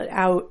cutlet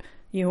out,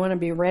 you want to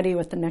be ready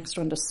with the next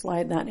one to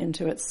slide that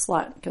into its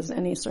slot because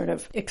any sort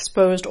of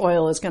exposed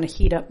oil is going to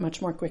heat up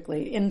much more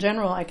quickly. In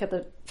general, I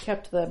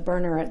kept the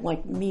burner at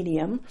like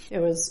medium. It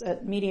was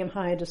at medium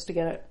high just to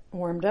get it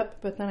warmed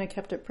up, but then I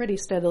kept it pretty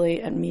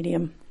steadily at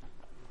medium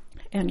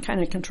and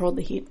kind of controlled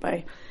the heat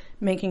by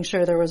making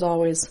sure there was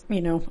always,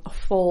 a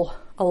full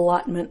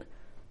allotment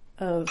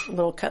of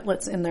little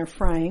cutlets in there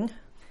frying.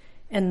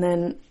 And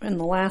then in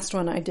the last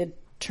one, I did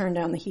turn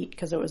down the heat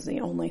because it was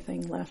the only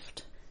thing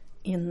left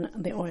in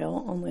the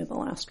oil, only the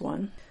last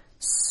one.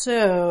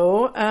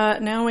 So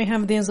now we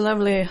have these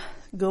lovely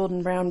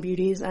golden brown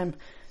beauties. I'm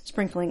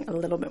sprinkling a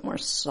little bit more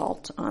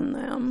salt on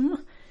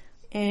them.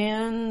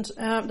 And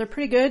they're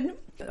pretty good.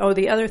 Oh,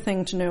 the other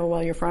thing to know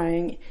while you're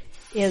frying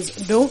is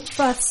don't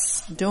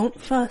fuss. Don't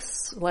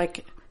fuss.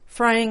 Like,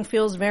 frying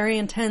feels very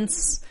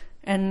intense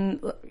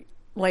and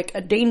like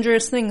a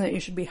dangerous thing that you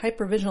should be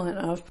hyper vigilant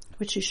of,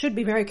 which you should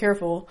be very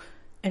careful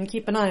and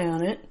keep an eye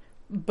on it.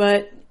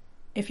 But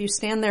if you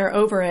stand there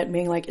over it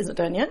being like, is it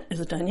done yet? Is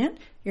it done yet?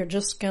 You're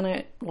just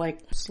gonna like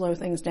slow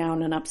things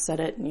down and upset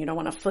it, and you don't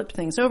want to flip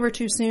things over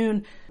too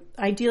soon.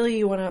 Ideally,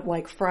 you want to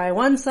like fry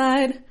one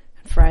side,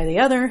 fry the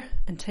other,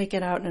 and take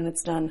it out and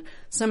it's done.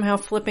 Somehow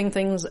flipping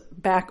things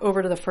back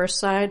over to the first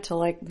side to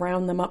like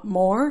brown them up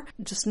more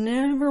just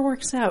never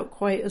works out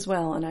quite as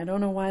well, and I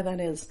don't know why that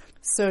is.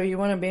 So you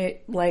want to be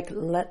like,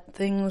 let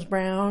things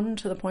brown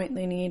to the point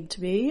they need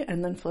to be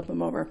and then flip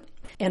them over.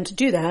 And to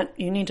do that,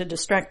 you need to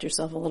distract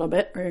yourself a little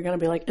bit, or you're going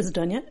to be like, is it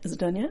done yet? Is it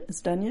done yet? Is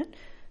it done yet?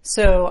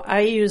 So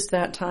I used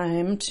that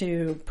time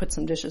to put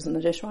some dishes in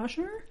the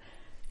dishwasher,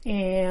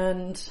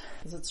 and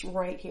because it's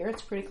right here,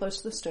 it's pretty close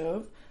to the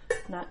stove,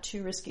 not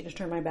too risky to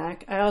turn my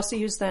back. I also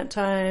used that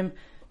time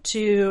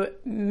to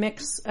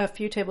mix a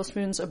few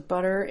tablespoons of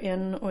butter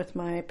in with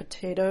my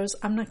potatoes.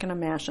 I'm not going to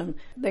mash them.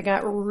 They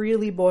got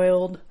really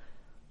boiled,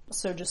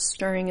 so just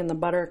stirring in the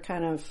butter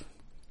kind of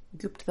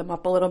gooped them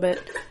up a little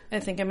bit. I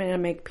think I'm going to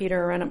make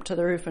Peter run up to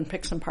the roof and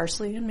pick some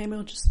parsley, and maybe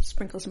we'll just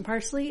sprinkle some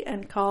parsley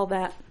and call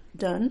that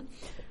done.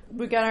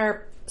 We got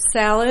our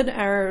salad,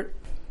 our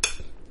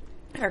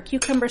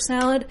cucumber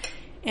salad,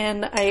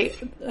 and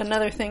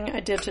another thing I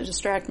did to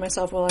distract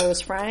myself while I was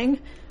frying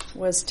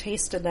was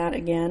tasted that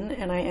again,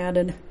 and I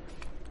added,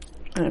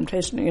 and I'm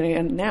tasting it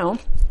again now,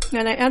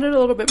 and I added a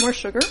little bit more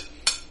sugar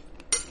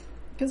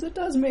because it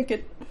does make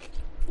it,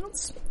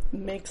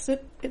 makes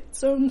it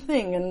its own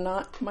thing and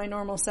not my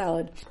normal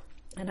salad.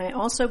 And I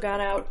also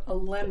got out a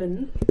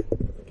lemon,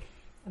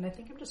 and I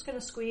think I'm just going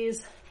to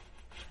squeeze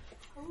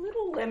a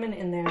little lemon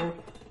in there.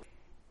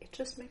 It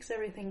just makes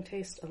everything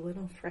taste a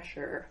little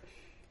fresher.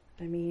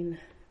 I mean,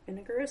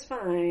 vinegar is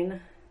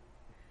fine,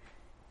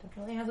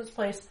 definitely has its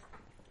place,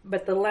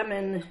 but the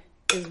lemon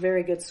is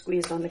very good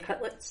squeezed on the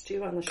cutlets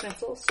too, on the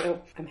schnitzel,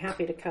 so I'm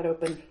happy to cut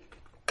open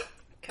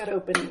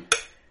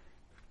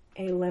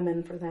a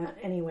lemon for that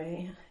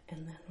anyway,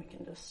 and then we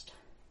can just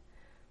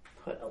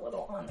put a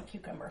little on the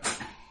cucumber.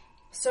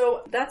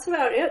 So that's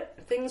about it.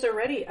 Things are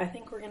ready. I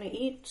think we're going to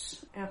eat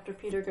after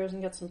Peter goes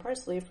and gets some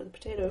parsley for the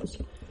potatoes.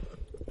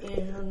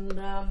 And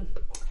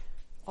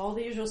all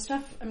the usual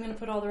stuff. I'm going to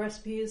put all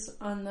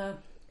the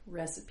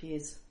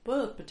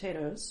boiled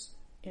potatoes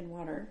in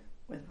water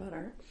with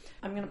butter.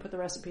 I'm going to put the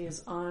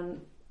recipes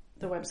on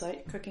the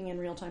website,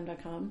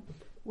 cookinginrealtime.com,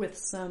 with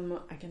some,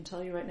 I can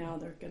tell you right now,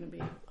 they're going to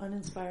be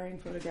uninspiring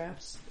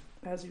photographs,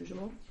 as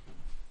usual.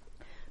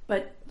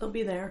 But they'll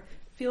be there.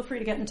 Feel free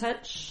to get in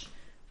touch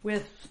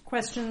with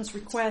questions,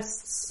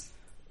 requests,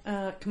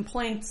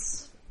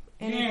 complaints,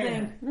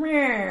 anything.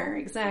 Yeah.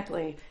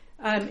 Exactly.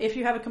 If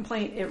you have a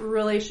complaint, it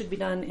really should be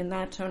done in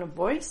that tone of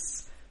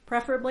voice,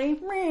 preferably.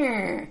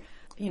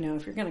 You know,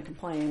 if you're going to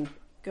complain,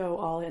 go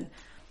all in.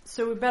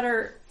 So we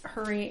better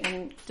hurry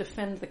and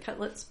defend the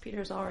cutlets.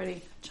 Peter's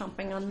already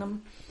chomping on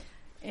them.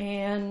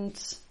 And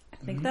I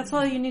think that's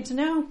all you need to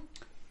know.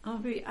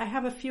 I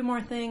have a few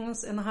more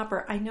things in the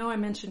hopper. I know I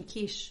mentioned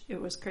quiche.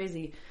 It was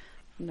crazy.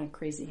 Not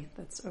crazy.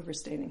 That's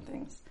overstating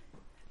things.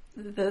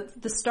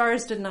 The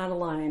stars did not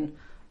align.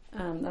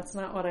 That's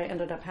not what I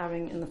ended up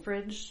having in the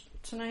fridge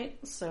tonight,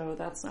 so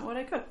that's not what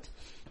I cooked,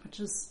 which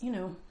is,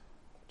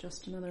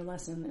 just another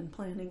lesson in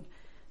planning.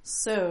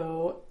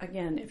 So,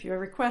 again, if you have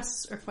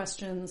requests or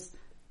questions,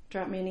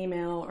 drop me an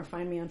email or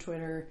find me on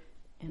Twitter,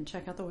 and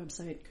check out the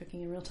website,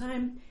 Cooking in Real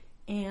Time,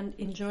 and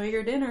enjoy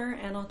your dinner,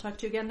 and I'll talk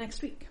to you again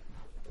next week.